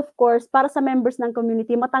 And of course, para sa members ng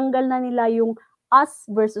community, matanggal na nila yung us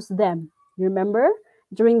versus them. You remember?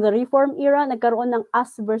 During the reform era, nagkaroon ng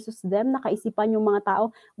us versus them na kaisipan yung mga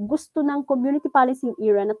tao. Gusto ng community policing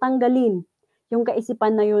era na tanggalin yung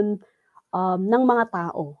kaisipan na yun ng mga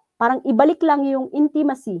tao. Parang ibalik lang yung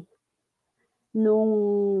intimacy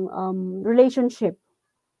nung relationship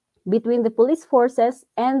between the police forces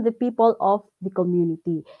and the people of the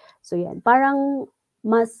community. So yan, parang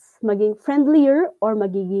mas maging friendlier or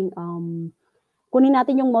magiging kunin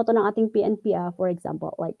natin yung motto ng ating PNP, for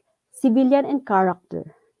example, like civilian and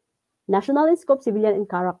character. National in scope, civilian in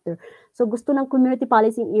character. So gusto ng community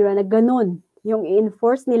policing era na ganun yung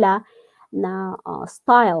i-enforce nila na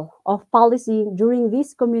style of policy during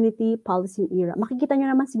this community policing era. Makikita nyo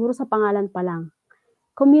naman siguro sa pangalan pa lang.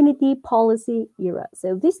 Community policy era.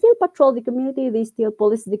 So they still patrol the community, they still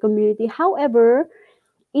police the community. However,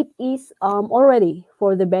 it is already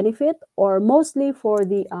for the benefit or mostly for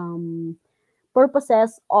the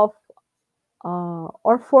purposes of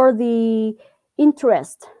or for the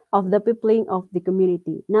interest of the peopling of the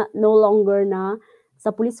community. No longer na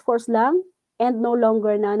sa police force lang and no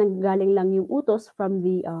longer na nanggagaling lang yung utos from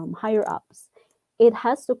the higher ups. It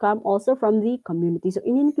has to come also from the community. So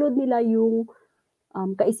in-include nila yung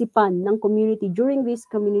kaisipan ng community during this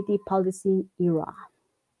community policy era.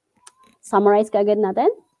 Summarize kaagad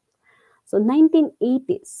natin. So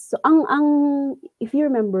 1980s. So ang if you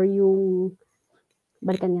remember yung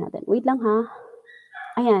balikan nga natin. Wait lang ha.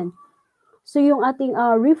 Ayan. So yung ating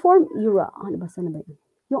reform era, nabasa na ba yun?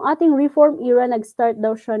 Yung ating reform era, nag-start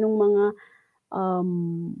daw siya nung mga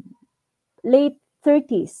late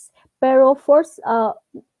 30s. Pero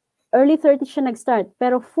early 30s siya nag-start.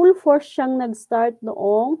 Pero full force siyang nag-start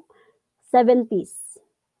noong 70s.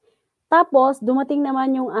 Tapos, dumating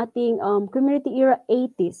naman yung ating community era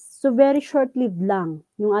 80s. So very short-lived lang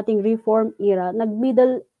yung ating reform era.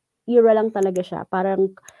 Nag-middle era lang talaga siya.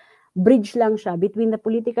 Parang bridge lang siya between the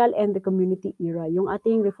political and the community era, yung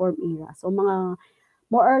ating reform era. So mga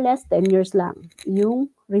more or less 10 years lang yung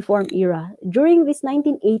reform era. During this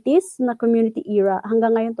 1980s na community era,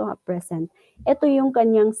 hanggang ngayon to present, ito yung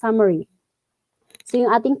kanyang summary. So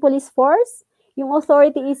yung ating police force, yung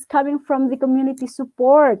authority is coming from the community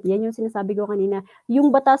support. Yan yung sinasabi ko kanina. Yung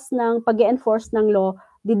batas ng pag-enforce ng law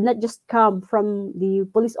did not just come from the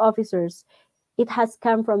police officers. It has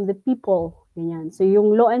come from the people. Ganyan. So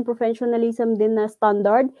yung law and professionalism din na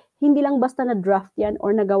standard, hindi lang basta na-draft yan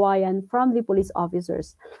or nagawa yan from the police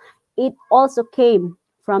officers. It also came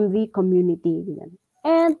from the community. Ganyan.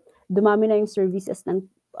 And dumami na yung services ng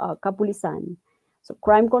kapulisan. So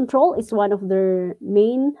crime control is one of their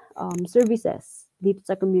main services dito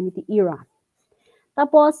sa community era.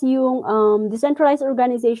 Tapos yung decentralized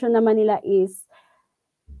organization naman nila is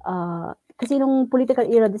kasi nung political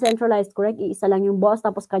era, decentralized, correct? Iisa lang yung boss,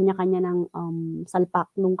 tapos kanya-kanya ng salpak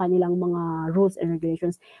nung kanilang mga rules and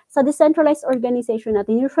regulations. Sa decentralized organization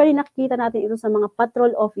natin, usually nakikita natin ito sa mga patrol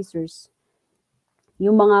officers.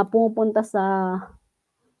 Yung mga pumupunta sa,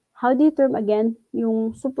 how do you term again?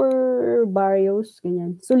 Yung super barrios,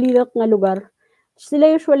 ganyan. Sulilak nga lugar.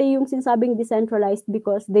 Sila usually yung sinasabing decentralized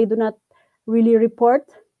because they do not really report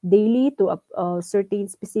daily to a certain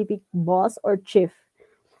specific boss or chief.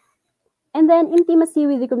 And then, intimacy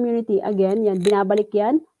with the community. Again, yan, binabalik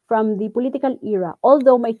yan from the political era.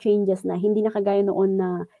 Although may changes na, hindi na kagaya noon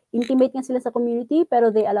na intimate nga sila sa community, pero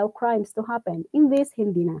they allow crimes to happen. In this,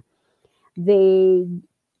 hindi na. They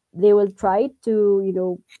will try to,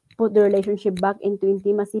 put the relationship back into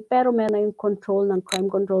intimacy, pero meron na yung control ng crime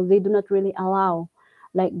control. They do not really allow.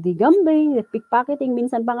 Like the gambling, the pickpocketing,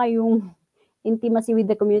 minsan pa nga yung intimacy with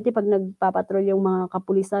the community, pag nagpapatrol yung mga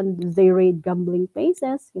kapulisan, they raid gambling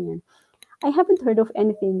places, ganyan. I haven't heard of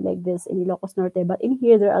anything like this in Ilocos Norte, but in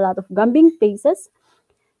here, there are a lot of gambling places.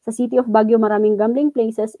 Sa city of Baguio, maraming gambling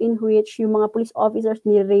places in which yung mga police officers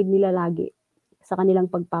ni-raid nila lagi sa kanilang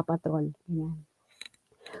pagpapatrol. Yan.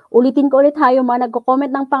 Ulitin ko ulit hayo, mga nagko-comment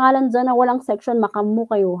ng pangalan dyan na walang section, makamu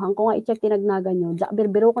kayo. Hangko nga i-check tinagnagan nyo.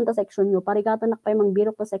 Biro kong ta section nyo. Parigatan na kayo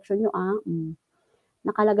mangbiro ko section nyo.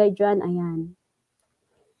 Nakalagay dyan, ayan.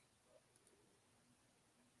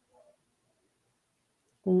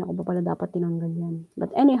 Kaya ako pa pala dapat tinanggal yan.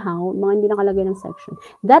 But anyhow, mga hindi nakalagay ng section.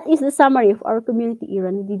 That is the summary of our community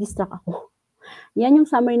era. Nadidistract ako. Yan yung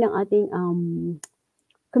summary ng ating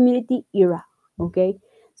community era. Okay?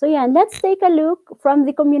 So yan, let's take a look from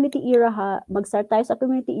the community era ha. Mag-start tayo sa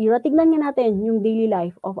community era. Tignan nga natin yung daily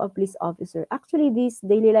life of a police officer. Actually, this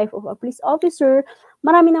daily life of a police officer,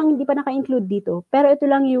 marami nang hindi pa naka-include dito. Pero ito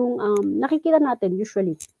lang yung nakikita natin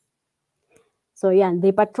usually. So yan, they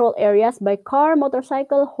patrol areas by car,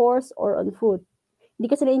 motorcycle, horse, or on foot. Hindi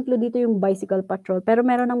kasi na-include dito yung bicycle patrol, pero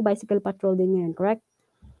meron ng bicycle patrol din ngayon, correct?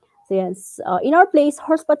 So yan, in our place,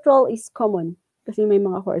 horse patrol is common. Kasi may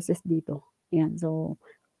mga horses dito. Yan, so,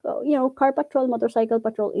 car patrol, motorcycle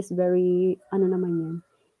patrol is very, ano naman yan,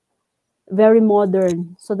 very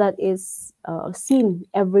modern. So that is seen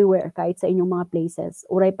everywhere, kahit sa inyong mga places.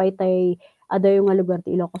 Uray paytay, ada yung nga lugar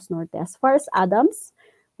ti Ilocos Norte. As far as Adams,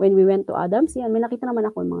 when we went to Adams, yan, may nakita naman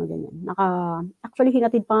ako yung mga ganyan. Actually,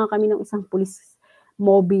 hinatid pa nga kami ng isang police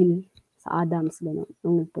mobile sa Adams, gano'n,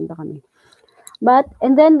 nung nagpunta kami.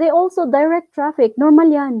 And then they also direct traffic. Normal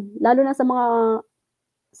yan. Lalo na sa mga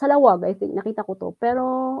Salawag, I think, nakita ko to.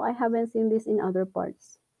 Pero I haven't seen this in other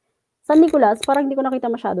parts. San Nicolas, parang hindi ko nakita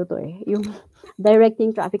masyado to eh. Yung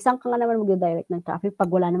directing traffic. Saan ka nga naman mag-direct ng traffic pag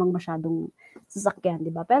wala namang masyadong sasakyan, di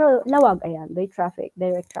ba? Pero Lawag, ayan, direct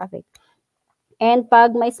traffic. And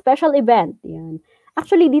pag may special event, yan.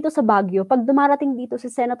 Actually, dito sa Baguio, pag dumarating dito si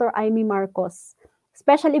Senator Amy Marcos,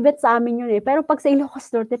 special event sa amin yun eh. Pero pag sa Ilocos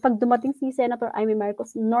Norte, pag dumating si Senator Amy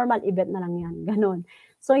Marcos, normal event na lang yan. Ganon.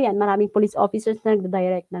 So yan, maraming police officers na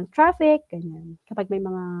nagda-direct ng traffic, ganyan. Kapag may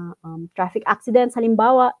mga traffic accidents,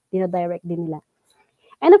 halimbawa, dina-direct din nila.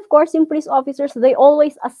 And of course, yung police officers, they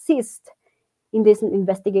always assist in this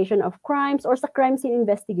investigation of crimes or sa crime scene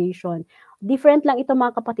investigation. Different lang ito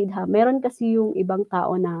mga kapatid ha. Meron kasi yung ibang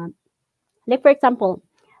tao na, like for example,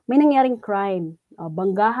 may nangyaring crime,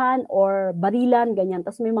 banggahan or barilan, ganyan.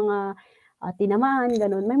 Tapos may mga tinamaan,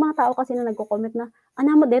 ganun. May mga tao kasi na nagko-comment na,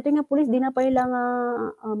 mo, dito nga pulis, di na pa ilang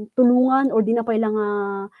tulungan or di na pa ilang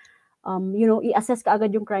i-assess ka agad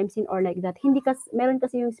yung crime scene or like that. Meron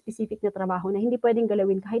kasi yung specific na trabaho na hindi pwedeng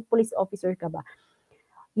galawin kahit police officer ka ba.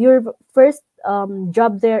 Your first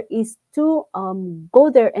job there is to go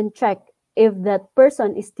there and check if that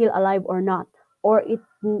person is still alive or not, or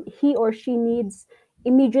he or she needs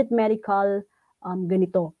immediate medical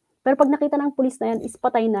ganito. Pero pag nakita ng pulis na yan is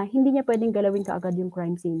patay na, hindi niya pwedeng galawin kaagad yung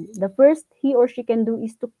crime scene. The first he or she can do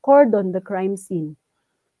is to cordon the crime scene.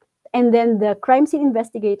 And then the crime scene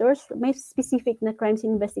investigators, may specific na crime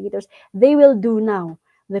scene investigators, they will do now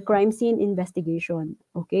the crime scene investigation.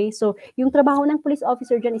 Okay? So, yung trabaho ng police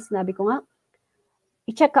officer dyan is sinabi ko nga,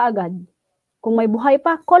 i-check ka agad. Kung may buhay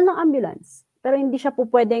pa, call ng ambulance. Pero hindi siya po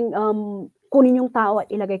pwedeng kunin yung tao at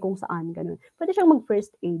ilagay kung saan. Ganun. Pwede siyang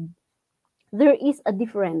mag-first aid. There is a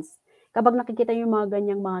difference kapag nakikita yung mga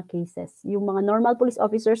ganyang mga cases. Yung mga normal police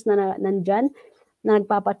officers na nandyan, na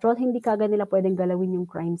nagpapatrol, hindi kagad nila pwedeng galawin yung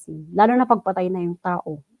crime scene. Lalo na pagpatay na yung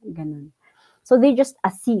tao. Ganun. So they just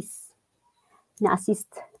assist.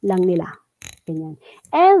 Na-assist lang nila. Ganyan.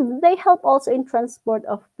 And they help also in transport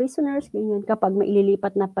of prisoners. Ganyan. Kapag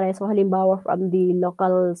maililipat na preso, halimbawa from the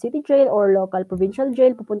local city jail or local provincial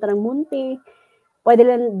jail, pupunta ng Munti, pwede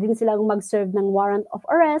lang din silang mag-serve ng warrant of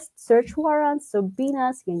arrest, search warrants,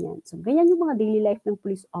 subpoenas, ganyan. So, ganyan yung mga daily life ng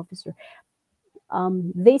police officer.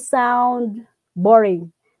 They sound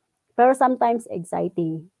boring, pero sometimes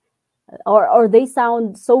exciting. Or they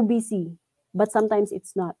sound so busy, but sometimes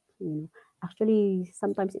it's not. Actually,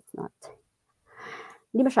 sometimes it's not.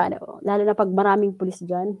 Hindi masyado. Lalo na pag maraming pulis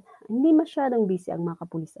dyan, hindi masyadong busy ang mga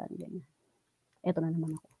kapulisan. Ganyan. Ito na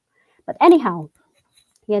naman ako. But anyhow,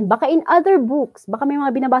 yan, baka in other books, baka may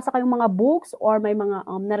mga binabasa kayong mga books or may mga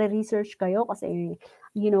nare-research kayo kasi,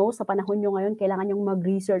 sa panahon nyo ngayon, kailangan nyong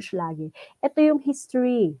mag-research lagi. Ito yung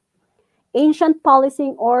history. Ancient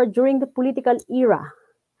policing or during the political era.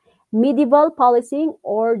 Medieval policing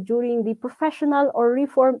or during the professional or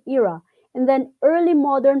reform era. And then early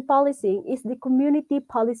modern policing is the community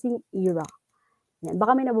policing era. Yan,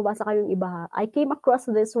 baka may nababasa kayong iba ha. I came across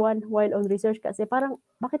this one while on research kasi parang,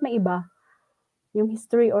 bakit may iba? Yung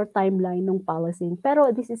history or timeline ng policing.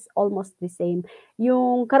 Pero this is almost the same.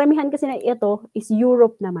 Yung karamihan kasi na ito is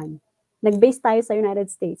Europe naman. Nag-base tayo sa United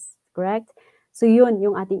States, correct? So yun,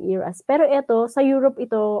 yung ating eras. Pero ito, sa Europe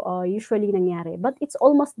ito usually nangyari. But it's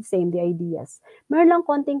almost the same, the ideas. Meron lang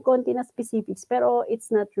konting-konti na specifics, pero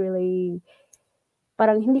it's not really,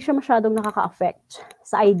 parang hindi siya masyadong nakaka-affect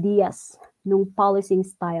sa ideas ng policing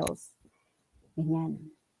styles. Ganyan.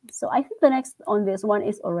 So I think the next on this one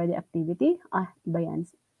is already activity. Iba yan.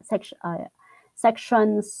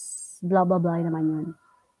 Sections, blah, blah, blah naman yun.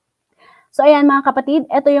 So ayan mga kapatid,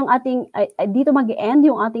 ito yung ating, dito mag-end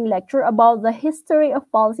yung ating lecture about the history of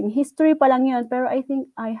policing. History pa lang yun, pero I think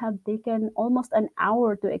I have taken almost an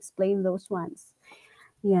hour to explain those ones.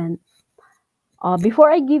 Yan. Before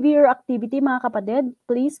I give you your activity mga kapatid,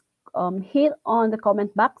 please hit on the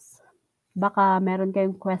comment box. Baka meron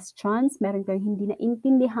kayong questions, meron kayong hindi na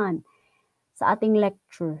intindihan sa ating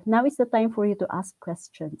lecture. Now is the time for you to ask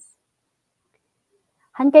questions.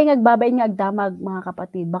 Han kay ngagbabay nga agdamag mga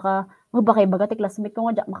kapatid. Baka baga ti classmate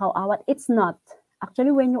ko nga makaawat. It's not.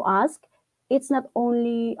 Actually, when you ask, it's not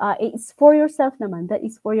only, it's for yourself naman. That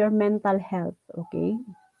is for your mental health. Okay?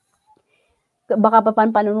 baka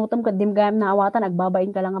panunutom ka dim gayam naawatan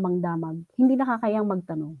agbabain ka lang amang damag. Hindi nakakayang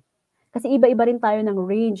magtanong. Kasi iba-iba rin tayo ng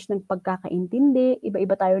range ng pagkakaintindi,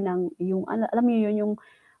 iba-iba tayo ng yung alam niyo yun, yung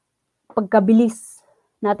pagkabilis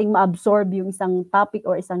nating ma-absorb yung isang topic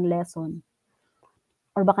or isang lesson.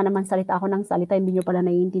 Or baka naman salita ako ng salita, hindi niyo pala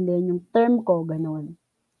naiintindihan yung term ko, gano'n.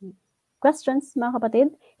 Questions, mga kapatid?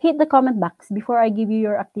 Hit the comment box before I give you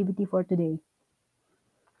your activity for today.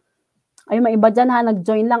 Ay, may iba dyan ha,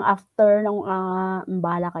 nag-join lang after nung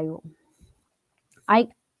bahala kayo.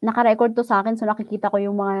 Ay, naka-record to sa akin, so nakikita ko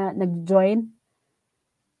yung mga nag-join.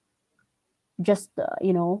 Just,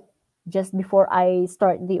 just before I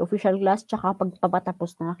start the official class, tsaka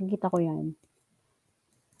pagpapatapos na, nakikita ko yan.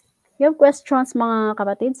 You have questions, mga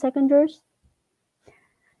kapatid, seconders?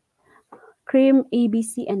 Cream, A, B,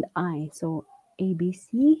 C, and I. So, A, B,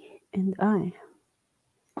 C, and I.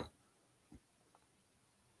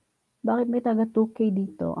 Bakit may taga 2K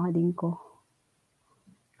dito, ading ko?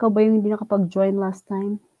 Ikaw ba yung hindi nakapag-join last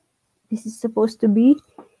time? This is supposed to be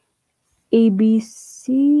A, B,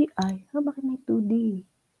 C, I. Bakit may 2D?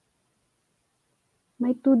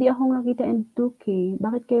 May 2D akong nakita and 2K.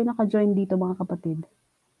 Bakit kayo naka-join dito, mga kapatid?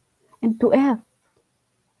 And 2F.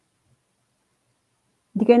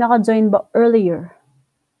 Di kayo naka-join ba earlier?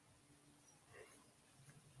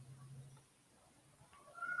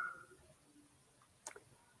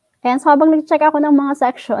 And so habang nag-check ako ng mga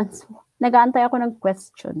sections, nag-aantay ako ng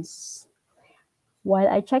questions. While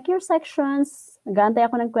I check your sections, nag-aantay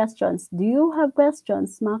ako ng questions. Do you have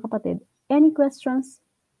questions, mga kapatid? Any questions?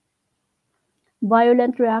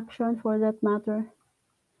 Violent reaction for that matter?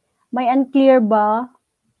 May unclear ba?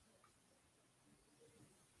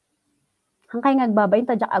 Hangkay ngagbabay,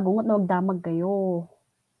 tadyak agungot na magdamag kayo.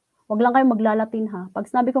 Wag lang kayo maglalatin ha. Pag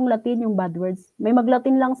sinabi kong Latin, yung bad words, may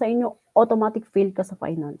maglatin lang sa inyo, automatic fail ka sa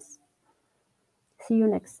finance. See you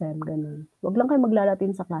next sem, ganun. Wag lang kayo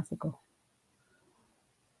maglalatin sa klase ko.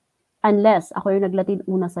 Unless ako yung naglatin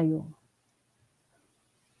una sa'yo.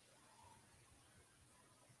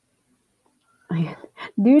 Ayan.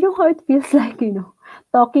 Do you know how it feels like,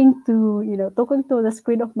 talking to the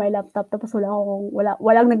screen of my laptop tapos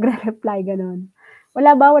walang nagre-reply, ganun.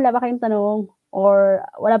 Wala ba kayong tanong? Or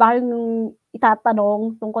wala ba kayong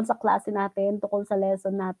itatanong tungkol sa klase natin, tungkol sa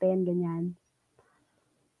lesson natin, ganyan?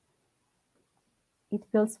 It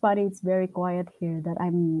feels funny, it's very quiet here that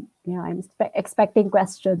I'm expecting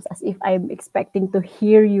questions as if I'm expecting to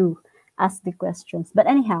hear you ask the questions. But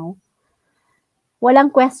anyhow,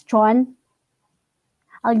 walang question.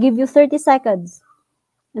 I'll give you 30 seconds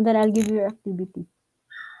and then I'll give you your activity.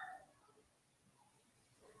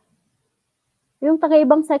 Yung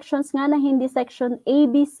taga-ibang sections nga na hindi section A,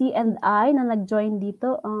 B, C, and I na nag-join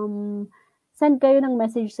dito, send kayo ng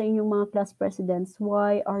message sa inyong mga class presidents.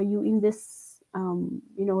 Why are you in this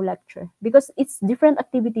lecture? Because it's different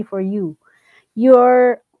activity for you.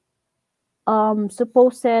 Your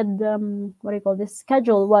supposed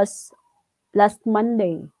schedule was last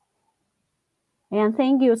Monday. Ayan,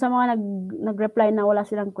 thank you sa mga nag-reply na wala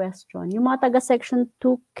silang question. Yung mga taga-section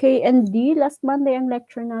 2K and D, last Monday ang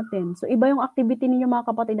lecture natin. So, iba yung activity ninyo,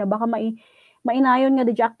 mga kapatid, na baka mainayon nga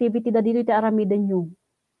di activity da dito iti aramidan nyo.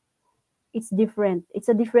 It's different.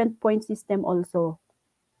 It's a different point system also.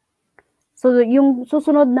 So, yung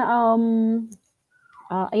susunod na,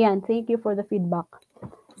 ayan, thank you for the feedback.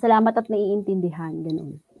 Salamat at naiintindihan,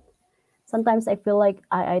 ganun. Sometimes I feel like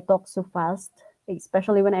I talk so fast,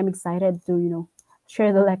 especially when I'm excited to,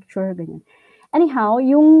 share the lecture, ganyan. Anyhow,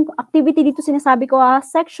 yung activity dito sinasabi ko,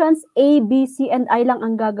 sections A, B, C, and I lang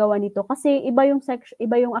ang gagawa nito kasi iba yung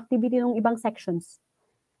activity ng ibang sections.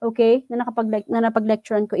 Okay? Na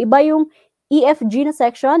napag-lecturean ko. Iba yung EFG na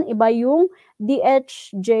section, iba yung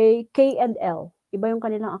DH, J, K, and L. Iba yung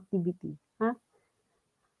kanilang activity. Ha?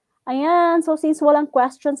 Ayan, so since walang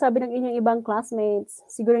question, sabi ng inyong ibang classmates,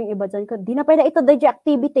 siguro yung iba dyan ko, di na pwede ito DJ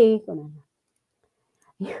activity.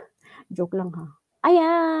 Joke lang ha.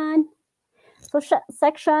 Ayan. So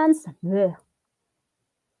sections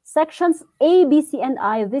A, B, C, and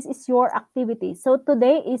I, this is your activity. So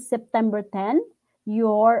today is September 10.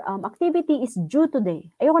 Your activity is due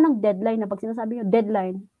today. Ayoko ng deadline na pag sinasabi nyo,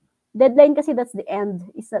 deadline. Deadline kasi that's the end.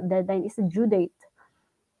 Deadline is a due date.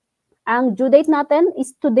 Ang due date natin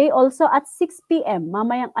is today also at 6 p.m.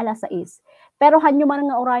 Mamayang alas 6. Pero hanyo man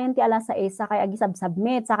nga orayan ti alas 6 sa kay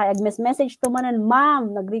ag-submit, sa kay ag-message to manan,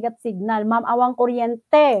 ma'am, nagrigat signal, ma'am awang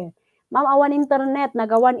kuryente, ma'am awan internet,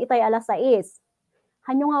 nagawan itay alas 6.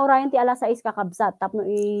 Hanyo nga orayan ti alas 6 kakabsat, tapno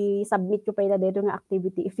i-submit ko pa ita dito nga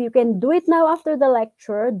activity. If you can do it now after the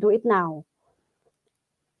lecture, do it now.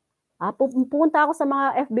 Pupunta ako sa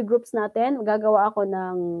mga FB groups natin, gagawa ako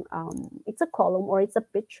ng, it's a column or it's a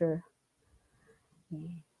picture.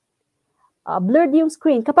 Blurred yung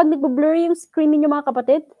screen. Kapag nagbo-blur yung screen ninyo mga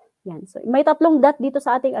kapatid, yan. So, may tatlong dot dito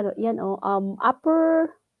sa ating, yan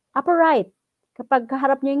upper right. Kapag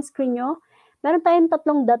kaharap nyo yung screen nyo, meron tayong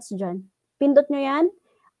tatlong dots dyan. Pindot nyo yan,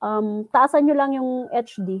 taasan nyo lang yung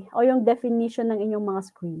HD o yung definition ng inyong mga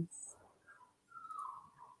screens.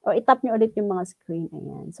 O itap nyo ulit yung mga screen.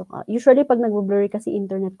 Ayan. So, usually, pag nagbo-blurry kasi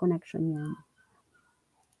internet connection yan.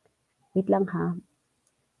 Wait lang ha.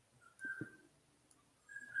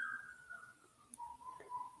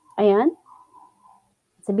 Ayan.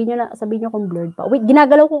 Sabihin nyo kung blurred pa. Wait,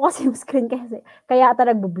 ginagalaw ko kasi yung screen kasi kaya ata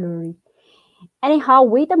nagbo-blurry. Anyhow,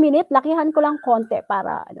 wait a minute. Lakihan ko lang konti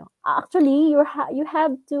para Actually, you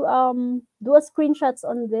have to do a screenshots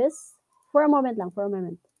on this. For a moment lang, for a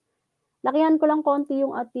moment. Lakihan ko lang konti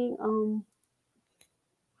yung ating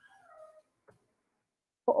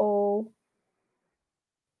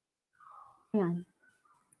Ayan.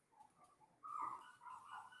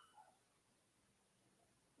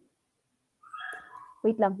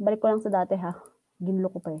 Wait lang, balik ko lang sa dati ha. Ginulo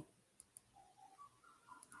ko pa eh.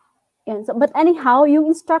 Yan. So, but anyhow, yung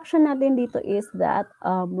instruction natin dito is that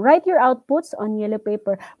write your outputs on yellow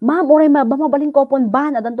paper. Ma'am, oray ba mabalin ko pon ba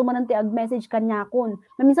na danto man ag message kanya kon.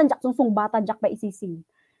 Na minsan jak sungsung bata jak pa isising.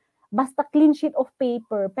 Basta clean sheet of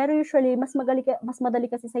paper. Pero usually mas madali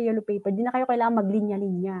kasi sa yellow paper. Di na kayo kailangan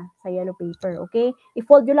maglinya-linya sa yellow paper, okay?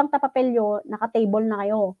 I-fold nyo lang ta papelyo, naka-table na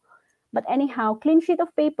kayo. But anyhow, clean sheet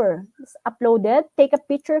of paper is uploaded. Take a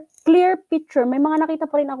picture, clear picture. May mga nakita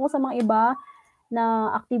pa rin ako sa mga iba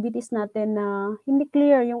na activities natin na hindi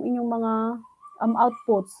clear yung inyong mga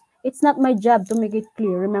outputs. It's not my job to make it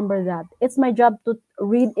clear. Remember that. It's my job to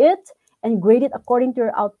read it and grade it according to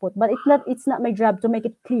your output. But it's not my job to make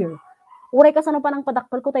it clear. Uray ka sa pa ng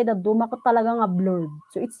padakpal ko tayo duma ko talaga nga blurred.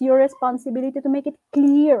 So it's your responsibility to make it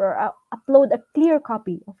clear or upload a clear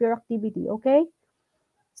copy of your activity, okay?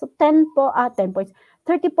 So 10 points.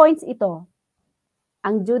 30 points ito.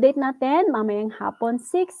 Ang due date natin, mamayang hapon,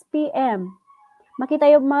 6 p.m. Makita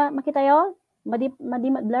yo? Madi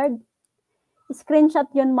blurred? Screenshot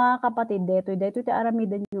yun mga kapatid. Dito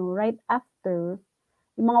aramidan nyo. Right after,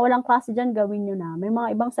 yung mga walang klase dyan, gawin nyo na. May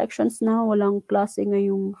mga ibang sections na walang klase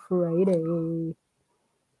ngayong Friday.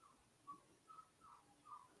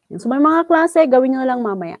 So, may mga klase, gawin nyo lang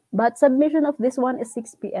mamaya. But submission of this one is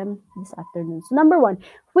 6 p.m. this afternoon. So, number 1,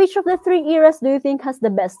 which of the 3 eras do you think has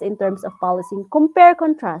the best in terms of policy? Compare,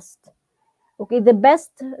 contrast. Okay, the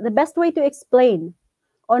best way to explain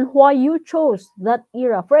on why you chose that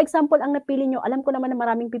era. For example, ang napili nyo, alam ko naman na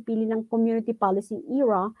maraming pipili ng community policy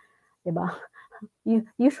era, diba?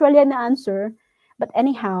 Usually an answer. But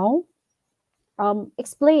anyhow,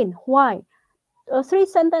 explain why. 3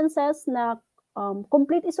 sentences na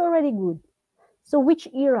complete is already good. So, which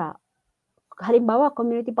era? Halimbawa,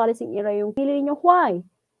 community policing era yung pili niyo, why?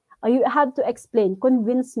 You have to explain,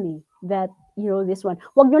 convince me that, this one.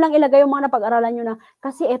 Huwag nyo lang ilagay yung mga napag-aralan nyo na,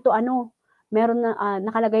 kasi ito, meron na,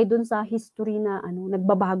 nakalagay dun sa history na,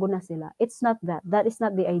 nagbabago na sila. It's not that. That is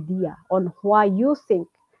not the idea on why you think.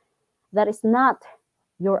 That is not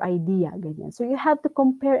your idea. Ganyan. So, you have to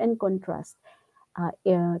compare and contrast.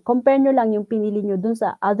 Compare nyo lang yung pinili nyo dun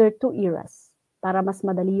sa other 2 eras para mas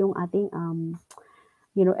madali yung ating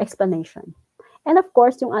explanation. And of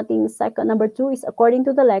course, yung ating number 2 is according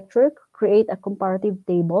to the lecture, create a comparative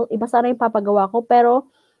table. Iba sana yung papagawa ko, pero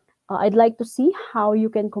I'd like to see how you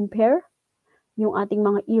can compare yung ating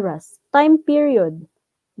mga eras. Time period.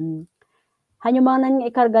 Hanyo mga nang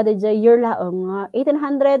ikarga de year laong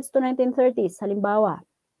 1800s to 1930s, halimbawa.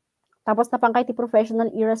 Tapos napangkay ti professional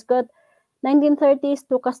eras kat 1930s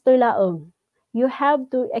to kastoy laong. You have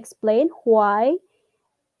to explain why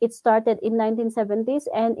it started in 1970s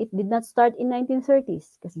and it did not start in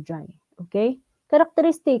 1930s. Kasi dry. Okay?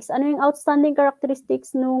 Characteristics. Ano yung outstanding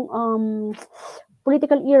characteristics nung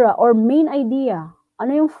political era or main idea?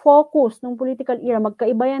 Ano yung focus ng political era?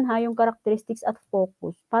 Magkaiba yan ha, yung characteristics at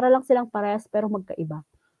focus. Para lang silang parehas pero magkaiba.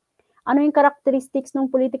 Ano yung characteristics ng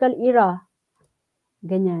political era?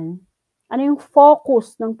 Ganyan. Ano yung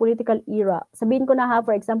focus ng political era? Sabihin ko na ha,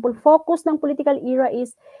 for example, focus ng political era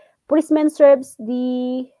is policemen serves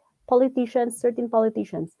the politicians, certain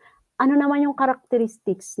politicians. Ano naman yung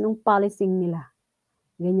characteristics ng policing nila?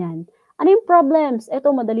 Ganyan. Ano yung problems? Ito,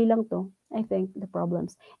 madali lang to. I think, the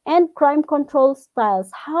problems. And crime control styles.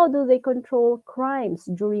 How do they control crimes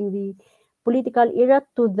during the political era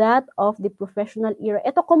to that of the professional era?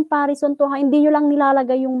 Ito, comparison to ha. Hindi nyo lang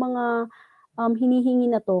nilalagay yung mga hinihingi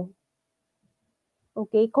na to.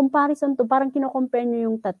 Okay? Comparison to. Parang kino-compare nyo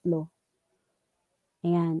yung tatlo.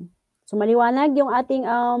 Ayan. So, maliwanag yung ating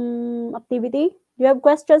activity. Do you have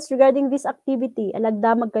questions regarding this activity?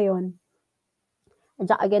 Alagdamag kayon.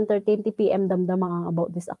 Again, 13 p.m. damdamang about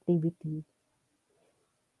this activity.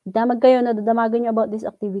 Damag kayo, nadadamagan nyo about this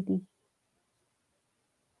activity.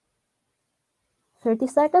 30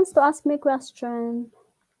 seconds to ask me a question.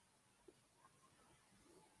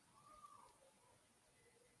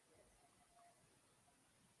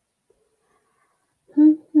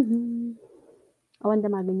 Awan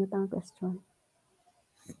damagan nyo tang question.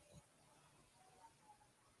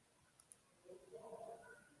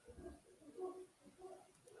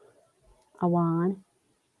 Awan.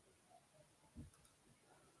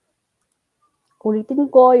 Ulitin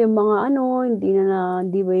ko yung mga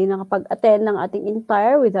hindi ba nakapag-attend ng ating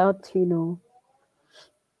entire without,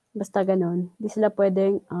 basta ganon. Hindi sila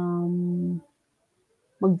pwedeng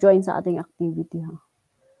mag-join sa ating activity, ha.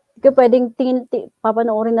 Hindi ka pwedeng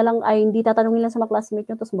papanoorin na lang, ay hindi tatanungin lang sa mga classmate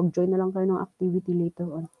nyo, tapos mag-join na lang kayo ng activity later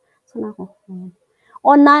on. Saan ako?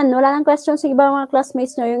 None. Wala nang questions yung iba mga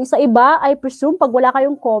classmates nyo. Yung isa iba, I presume, pag wala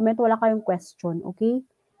kayong comment, wala kayong question, okay?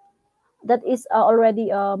 That is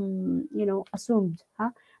already, assumed,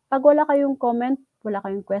 ha? Pag wala kayong comment, wala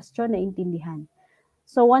kayong question, naintindihan.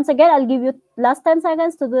 So once again, I'll give you last 10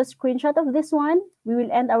 seconds to do a screenshot of this one. We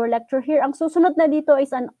will end our lecture here. Ang susunod na dito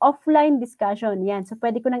is an offline discussion. Yan. So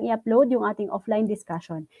pwede ko nang i-upload yung ating offline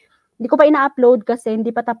discussion. Hindi ko pa ina-upload kasi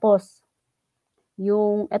hindi pa tapos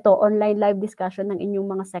yung online live discussion ng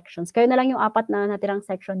inyong mga sections. Kayo na lang yung 4 na natirang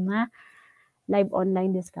section na live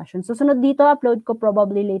online discussion. Susunod dito, upload ko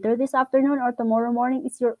probably later this afternoon or tomorrow morning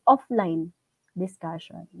is your offline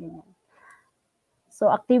discussion. Ganyan. So,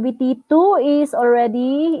 activity 2 is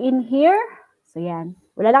already in here. So, yan.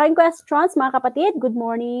 Wala na kayong questions, mga kapatid. Good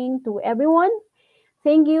morning to everyone.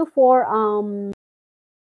 Thank you for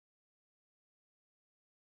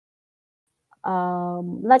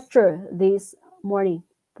lecture this morning.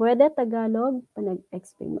 Pwede Tagalog?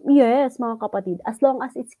 Panag-explain. Yes, mga kapatid. As long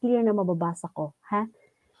as it's clear na mababasa ko. Ha?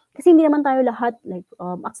 Kasi hindi naman tayo lahat,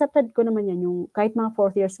 accepted ko naman yan. Yung kahit mga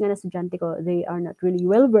 4th years nga na estudyante ko, they are not really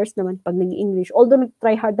well-versed naman pag nag-English. Although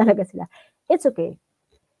nag-try hard talaga sila. It's okay.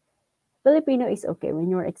 Filipino is okay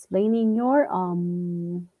when you're explaining your,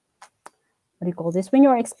 what do you call this? When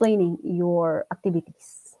you're explaining your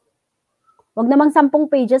activities. Wag namang 10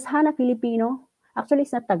 pages ha na Filipino. Actually,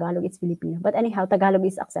 it's not Tagalog, it's Filipino. But anyhow, Tagalog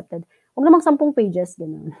is accepted. Wag namang 10 pages.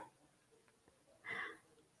 Ganun.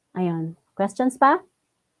 Ayan. Questions pa?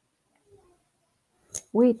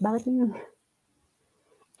 Wait, bakit yun?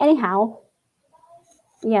 Anyhow.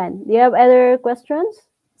 Yan. Do you have other questions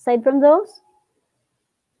aside from those?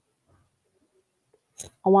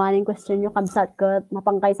 Awaning question nyo, kabsat ka,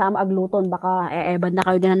 mapangkay sama agluton. Baka eeban na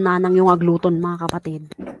kayo din ng nanang yung agluton, mga kapatid.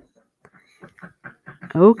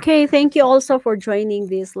 Okay, thank you also for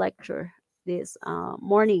joining this lecture this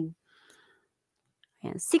morning.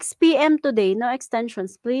 Ayan, 6 p.m. today, no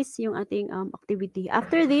extensions, please, yung ating activity.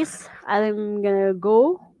 After this, I'm gonna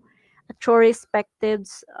go at your respective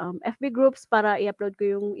FB groups para i-upload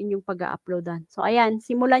ko yung inyong pag-uploadan. So, ayan,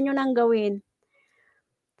 simulan nyo nang gawin.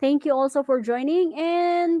 Thank you also for joining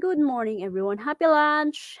and good morning, everyone. Happy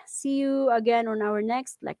lunch. See you again on our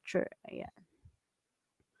next lecture. Ayan.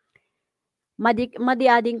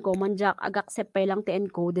 Madiading ko, manjak, ag-accept lang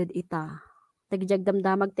te-encoded ita. Tagjag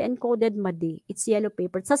damdamag te-encoded, madi. It's yellow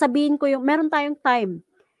paper. Sasabihin ko yung, meron tayong time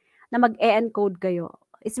na mag-e-encode kayo.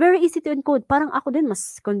 It's very easy to encode. Parang ako din,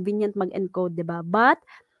 mas convenient mag-encode, diba? But,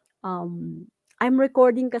 I'm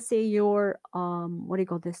recording kasi your, what do you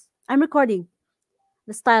call this? I'm recording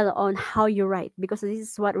the style on how you write because this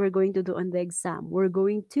is what we're going to do on the exam. We're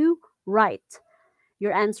going to write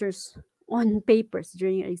your answers on papers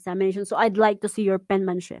during your examination. So, I'd like to see your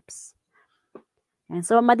penmanships. And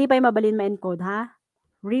so, madi pa'y mabalin ma-encode, ha?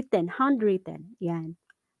 Written, handwritten. Yan.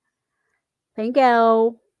 Thank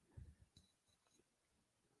you.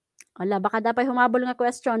 Wala, baka dapat humabol nga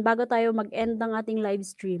question bago tayo mag-end ng ating live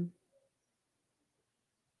stream.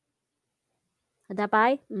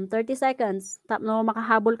 Dapat? 30 seconds. Tap no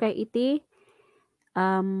makahabol kay iti.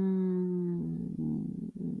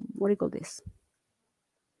 What do you call this?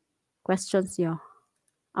 Questions nyo.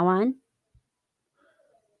 Awan?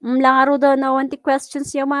 Langaro daw na 20 questions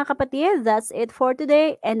nyo, mga kapatid. That's it for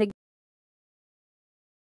today. And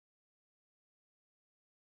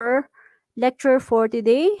lecture for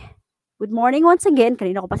today. Good morning once again.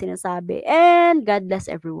 Kanina ko pa sinasabi. And God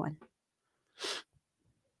bless everyone.